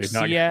Lurie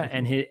Garcia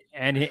and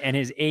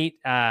his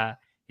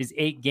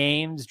 8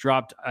 games.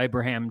 Dropped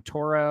Abraham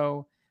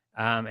Toro,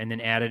 and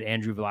then added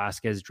Andrew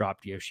Velasquez.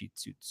 Dropped Yoshi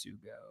Tsutsugo.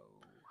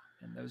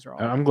 And those are all.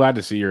 I'm glad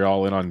to see you're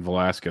all in on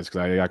Velasquez, because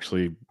I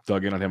actually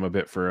dug in on him a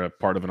bit for a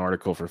part of an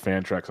article for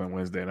Fantrax on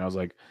Wednesday, and I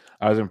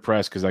was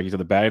impressed because, like you said,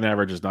 the batting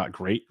average is not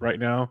great right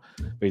now,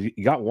 but he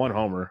got 1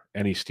 homer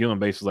and he's stealing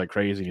bases like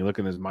crazy. And you look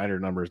at his minor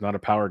numbers, not a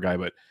power guy,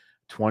 but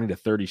 20 to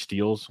 30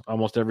 steals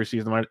almost every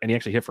season, and he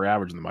actually hit for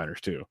average in the minors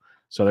too.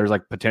 So there's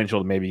like potential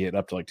to maybe get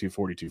up to like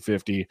 240,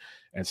 250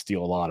 and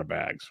steal a lot of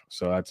bags.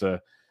 So that's an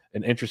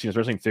interesting,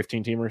 especially in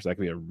 15 teamers, that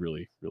could be a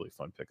really, really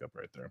fun pickup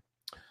right there.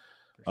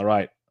 All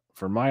right.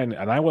 For mine,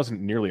 and I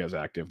wasn't nearly as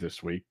active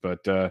this week,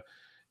 but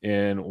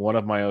in one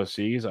of my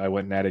OCs, I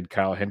went and added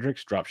Kyle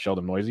Hendricks, dropped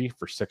Sheldon Noisy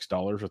for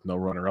 $6 with no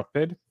runner-up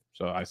bid.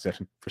 So I said,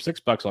 for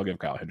 $6, I'll give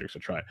Kyle Hendricks a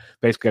try.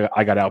 Basically,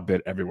 I got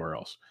outbid everywhere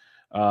else.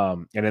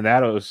 And in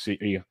that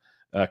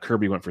OC,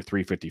 Kirby went for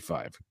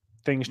 $355.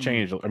 Things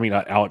changed. I mean,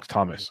 Alec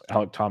Thomas.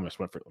 Alec Thomas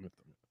went for. Let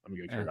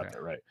me get sure I got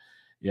that right.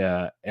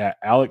 Yeah,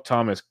 Alec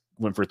Thomas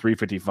went for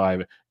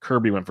 $355.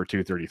 Kirby went for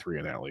 $233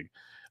 in that league.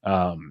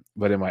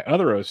 But in my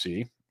other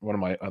OC, one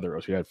of my other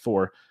OC, I had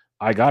 4.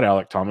 I got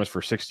Alec Thomas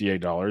for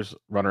 $68,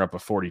 runner up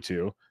of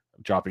 42,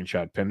 dropping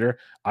Chad Pinder.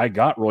 I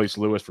got Royce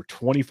Lewis for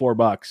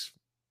 $24,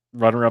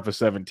 runner up of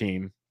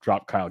 17,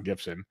 dropped Kyle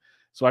Gibson.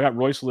 So I got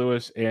Royce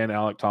Lewis and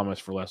Alec Thomas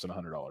for less than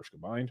 $100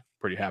 combined.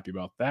 Pretty happy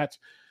about that.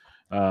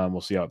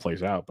 We'll see how it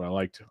plays out, but I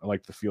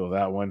liked the feel of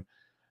that one.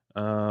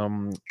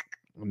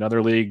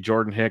 Another league,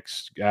 Jordan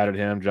Hicks, added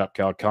him, dropped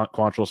Cal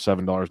Quantrill,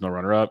 $7, no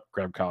runner up.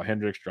 Grabbed Kyle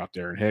Hendricks, dropped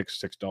Aaron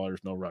Hicks, $6,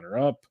 no runner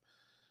up.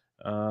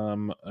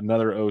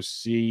 Another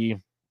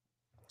OC,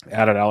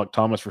 added Alec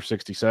Thomas for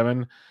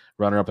 $67,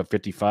 runner up at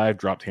 $55,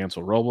 dropped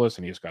Hansel Robles,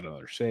 and he just got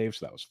another save,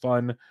 so that was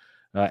fun.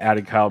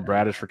 Added Kyle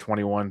Bradish for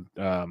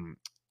 $21,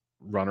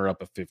 runner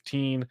up of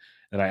 $15,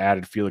 and I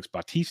added Felix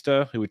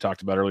Bautista, who we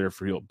talked about earlier,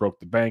 for he broke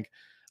the bank.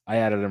 I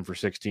added him for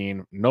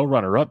 $16, no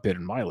runner up bid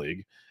in my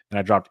league, and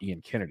I dropped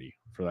Ian Kennedy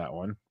for that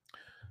one.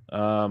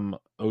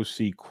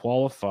 OC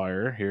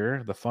qualifier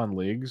here, the fun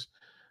leagues.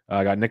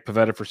 I got Nick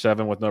Pivetta for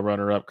 $7 with no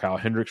runner-up, Kyle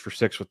Hendricks for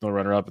 $6 with no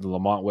runner-up, and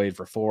Lamont Wade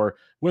for $4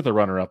 with a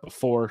runner-up of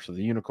 $4, so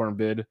the unicorn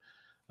bid.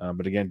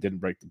 But again, didn't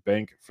break the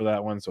bank for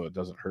that one, so it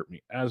doesn't hurt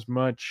me as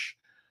much.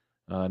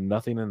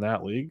 Nothing in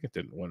that league. It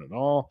didn't win at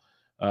all.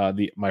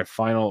 My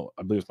final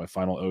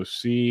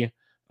OC,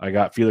 I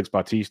got Felix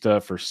Bautista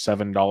for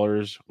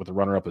 $7 with a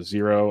runner-up of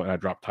 0, and I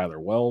dropped Tyler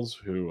Wells,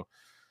 who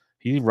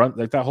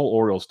that whole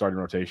Orioles starting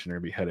rotation are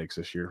going to be headaches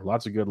this year.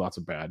 Lots of good, lots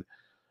of bad.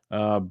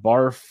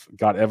 Barf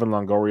got Evan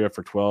Longoria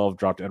for 12,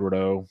 dropped Edward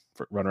O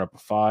for runner-up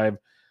of 5.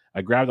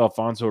 I grabbed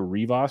Alfonso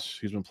Rivas,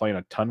 who's been playing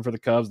a ton for the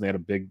Cubs, and they had a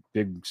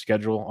big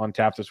schedule on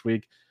tap this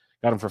week.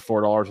 Got him for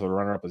 $4 with a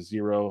runner up of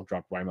 0.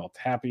 Dropped Raimel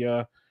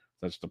Tapia.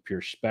 That's the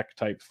pure spec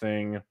type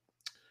thing.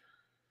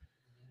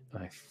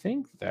 I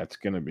think that's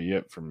going to be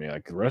it for me.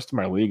 Like the rest of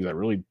my leagues, I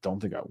really don't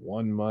think I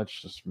won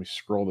much. Just let me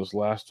scroll this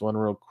last one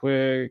real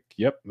quick.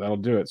 Yep, that'll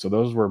do it. So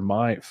those were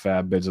my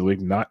fab bids of the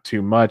week. Not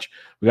too much.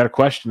 We got a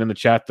question in the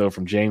chat, though,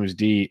 from James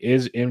D.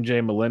 Is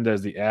MJ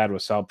Melendez the ad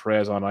with Sal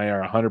Perez on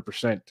IR?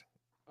 100%.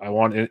 I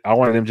wanted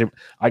MJ.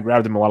 I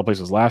grabbed him a lot of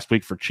places last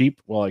week for cheap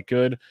while I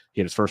could.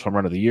 He had his first home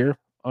run of the year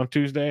on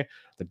Tuesday.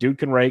 The dude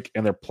can rake,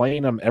 and they're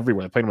playing him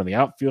everywhere. They're playing him in the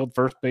outfield,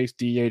 first base,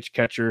 DH,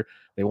 catcher.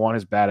 They want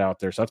his bat out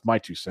there. So that's my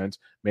 2 cents.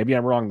 Maybe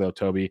I'm wrong, though,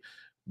 Toby.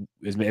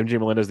 Is MJ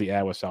Melendez the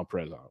ad with Sal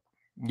Perez on?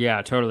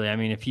 Yeah, totally. I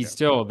mean, if he's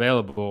still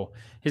available,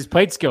 his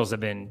plate skills have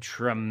been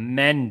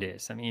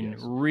tremendous. I mean,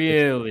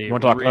 really, you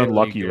want to talk really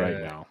unlucky good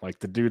right now. Like,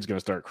 the dude's going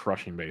to start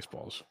crushing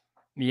baseballs.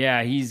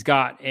 Yeah, he's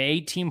got an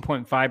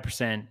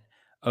 18.5%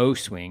 O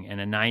swing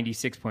and a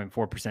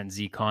 96.4%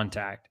 Z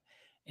contact.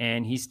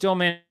 And he's still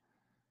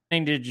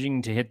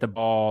managing to hit the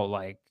ball,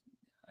 like,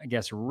 I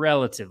guess,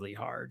 relatively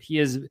hard.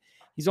 He's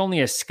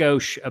only a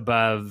skosh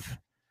above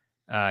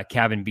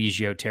Kevin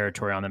Biggio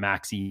territory on the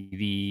max EV.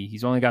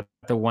 He's only got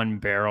the 1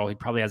 barrel. He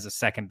probably has a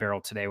 2nd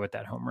barrel today with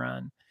that home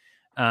run.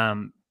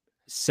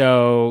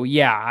 So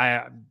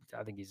yeah,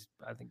 I think he's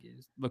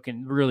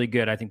looking really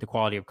good. I think the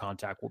quality of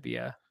contact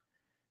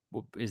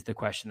is the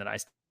question that I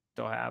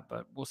still have,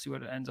 but we'll see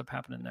what ends up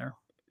happening there.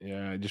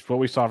 Yeah, just what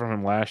we saw from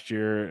him last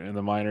year in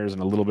the minors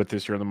and a little bit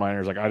this year in the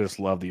minors. Like, I just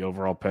love the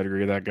overall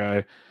pedigree of that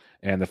guy,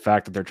 and the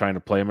fact that they're trying to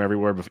play him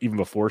everywhere. But even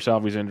before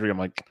Salvi's injury, I'm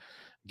like,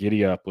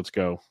 giddy up, let's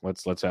go,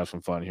 let's have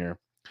some fun here.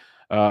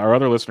 Our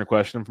other listener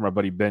question from our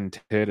buddy Ben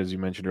Tidd, as you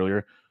mentioned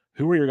earlier: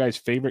 who are your guys'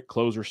 favorite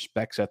closer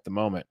specs at the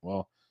moment?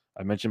 Well,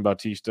 I mentioned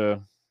Bautista,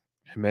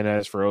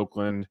 Jimenez for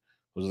Oakland.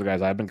 Those are the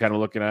guys I've been kind of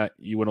looking at.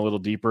 You went a little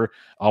deeper.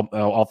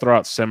 I'll throw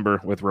out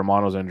Sember with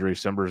Romano's injury.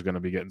 Sember is going to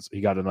be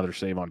he got another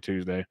save on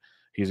Tuesday.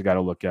 He's a guy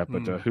to look at.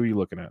 But who are you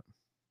looking at?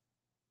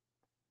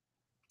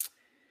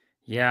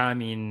 Yeah, I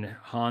mean,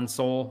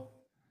 Hansel,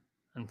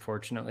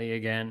 unfortunately,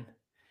 again.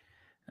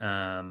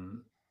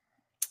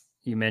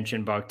 You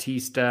mentioned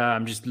Bautista.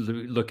 I'm just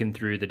looking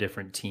through the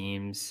different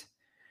teams.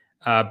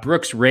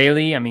 Brooks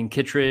Raley. I mean,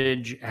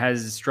 Kittredge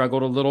has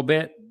struggled a little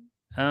bit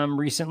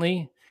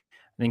recently.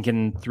 I think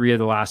in 3 of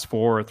the last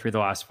 4 or 3 of the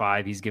last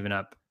 5, he's given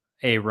up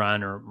a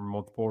run or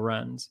multiple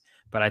runs.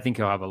 But I think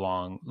he'll have a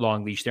long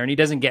leash there, and he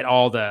doesn't get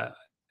all the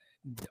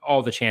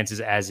chances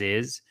as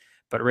is.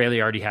 But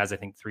Raley already has, I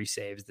think, 3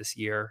 saves this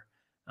year,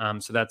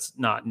 so that's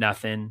not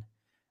nothing.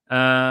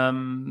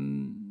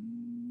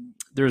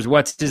 There's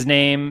what's his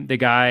name, the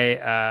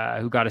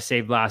guy who got a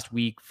save last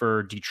week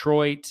for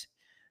Detroit,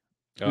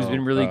 who's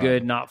been really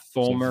good. Not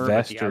Fulmer,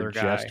 but the other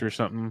guy, Vest or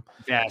something.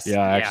 Vest,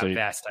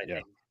 Vest. I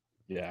think.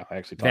 Yeah, I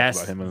actually talked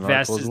about him in an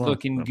Vest article as is well.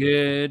 looking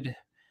good.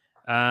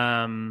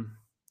 In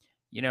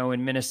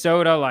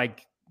Minnesota,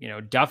 like,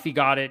 Duffy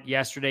got it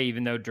yesterday,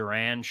 even though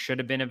Duran should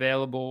have been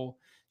available.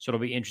 So it'll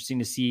be interesting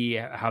to see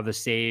how the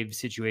save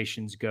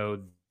situations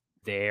go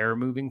there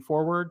moving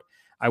forward.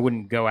 I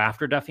wouldn't go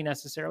after Duffy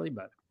necessarily,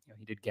 but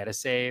he did get a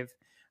save.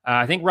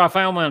 I think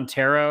Rafael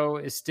Montero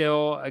is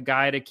still a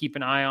guy to keep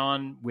an eye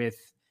on with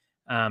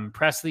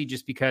Presley,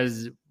 just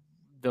because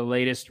the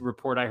latest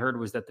report I heard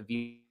was that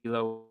the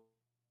velo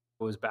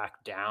was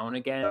back down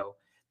again. So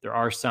there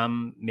are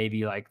some,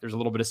 maybe like there's a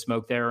little bit of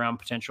smoke there around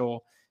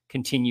potential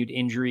continued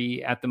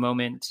injury at the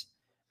moment.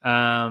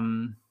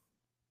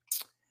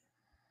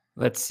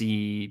 Let's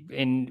see.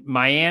 In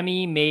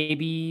Miami,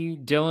 maybe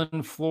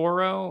Dylan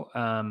Floro,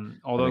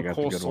 although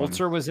Cole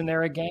Sulzer was in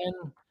there again.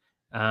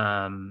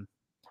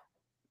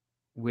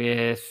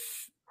 Let's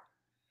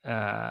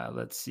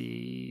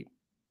see.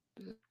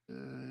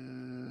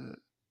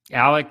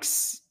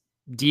 Alex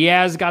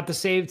Diaz got the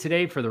save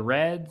today for the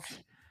Reds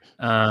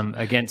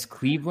against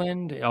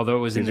Cleveland, although it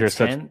was in the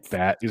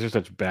 10th. These are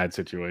such bad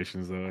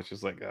situations, though. It's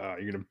just like,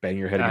 you're gonna bang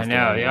your head. I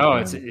know.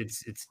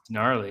 It's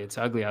gnarly. It's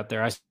ugly out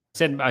there. I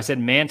said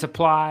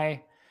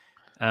Mantiply.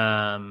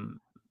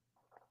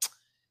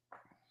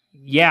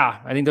 Yeah,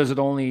 I think those are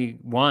the only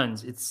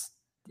ones.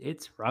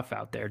 It's rough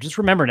out there. Just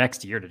remember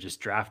next year to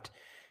just draft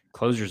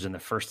closers in the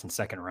 1st and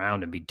 2nd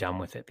round and be done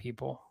with it,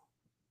 people.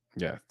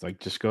 Yeah, like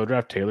just go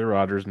draft Taylor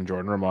Rogers and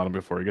Jordan Romano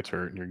before he gets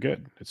hurt, and you're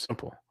good. It's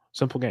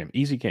simple game,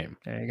 easy game.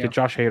 Get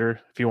Josh Hader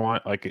if you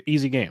want, like an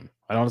easy game.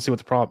 I don't see what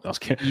the problem is.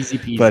 Easy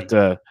peasy.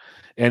 But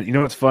and you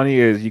know what's funny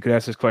is you could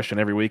ask this question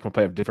every week. We'll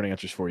probably have different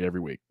answers for you every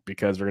week,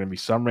 because there are going to be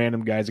some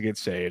random guys that get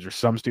saves or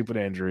some stupid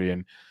injury,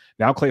 and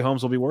now Clay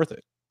Holmes will be worth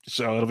it.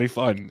 So it'll be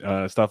fun,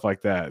 stuff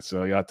like that.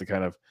 So you have to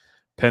kind of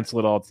pencil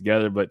it all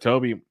together. But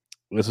Toby,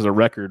 this is a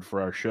record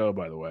for our show,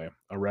 by the way,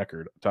 a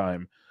record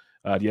time.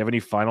 Do you have any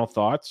final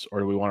thoughts,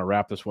 or do we want to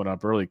wrap this one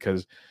up early?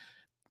 Because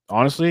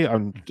honestly,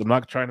 I'm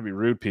not trying to be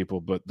rude,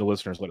 people, but the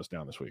listeners let us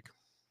down this week.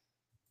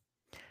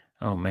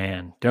 Oh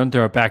man, don't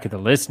throw it back at the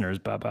listeners,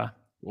 Bubba.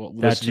 Well,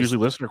 that's usually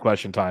listener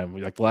question time.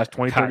 We like the last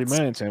 20, 30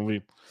 minutes, and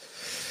we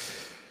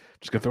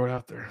just gonna throw it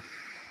out there.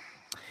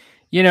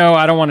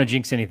 I don't want to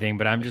jinx anything,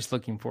 but I'm just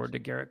looking forward to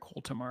Garrett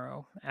Cole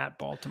tomorrow at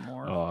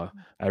Baltimore.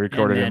 I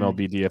recorded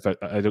MLB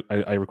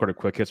DF. I recorded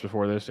quick hits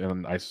before this,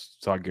 and I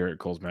saw Garrett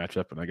Cole's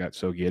matchup, and I got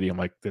so giddy. I'm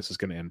like, this is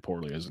going to end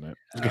poorly, isn't it?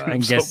 It's going to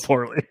end so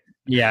poorly.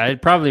 Yeah,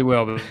 it probably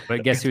will.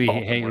 But guess who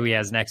he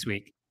has next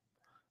week?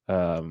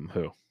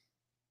 Who?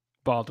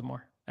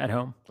 Baltimore at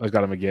home. I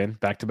got him again.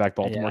 Back-to-back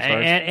Baltimore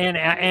starts. And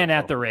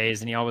at the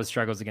Rays, and he always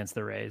struggles against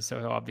the Rays, so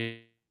he'll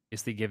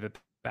obviously give it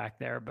back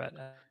there. But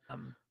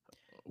I'm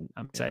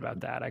excited about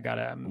that.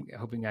 I'm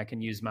hoping I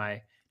can use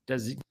my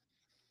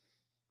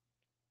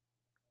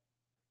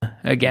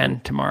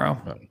again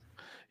tomorrow.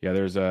 Yeah,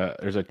 there's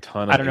a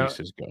ton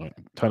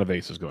of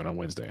aces going on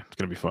Wednesday. It's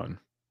gonna be fun.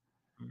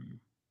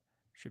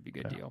 Should be a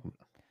good deal.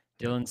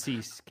 Dylan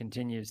Cease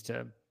continues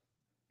to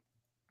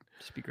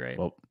just be great.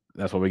 Well,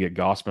 that's why we get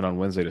Gausman on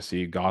Wednesday to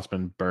see.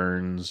 Gausman,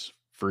 Burns,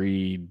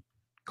 Fried,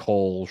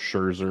 Cole,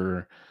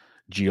 Scherzer,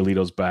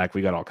 Giolito's back.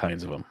 We got all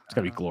kinds of them. It's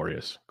gonna be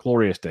glorious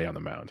day on the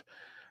mound.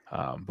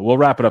 But we'll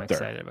wrap it up there.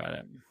 Excited about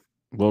it.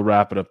 We'll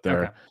wrap it up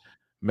there. Okay.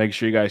 Make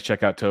sure you guys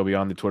check out Toby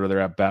on the Twitter. They're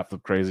at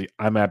BatFlipCrazy.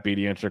 I'm at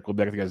BDentric. We'll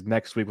be back with you guys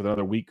next week with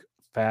another Week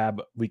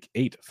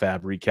 8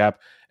 Fab recap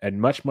and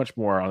much, much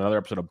more on another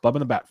episode of Bub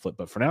and the Bat Flip.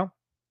 But for now,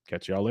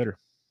 catch y'all later.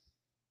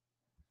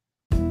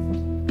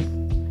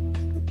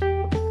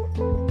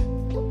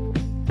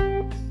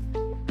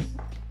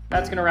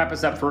 That's going to wrap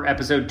us up for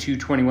episode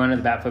 221 of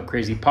the Bat Flip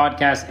Crazy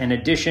podcast and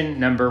edition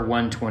number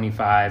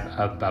 125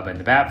 of Bubba and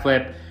the Bat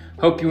Flip.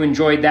 Hope you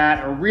enjoyed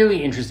that. A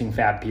really interesting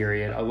Fab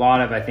period. A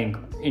lot of, I think,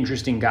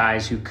 interesting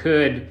guys who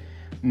could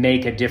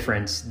make a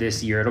difference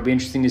this year. It'll be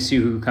interesting to see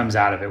who comes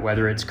out of it,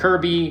 whether it's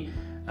Kirby,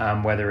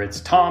 whether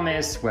it's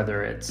Thomas,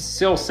 whether it's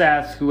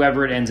Silseth,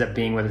 whoever it ends up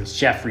being, whether it's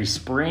Jeffrey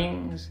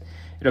Springs.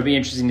 It'll be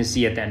interesting to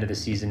see at the end of the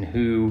season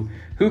who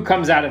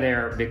comes out of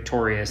there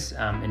victorious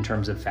in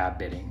terms of Fab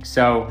bidding.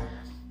 So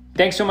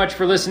thanks so much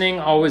for listening.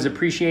 Always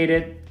appreciate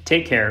it.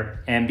 Take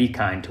care and be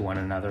kind to one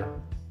another.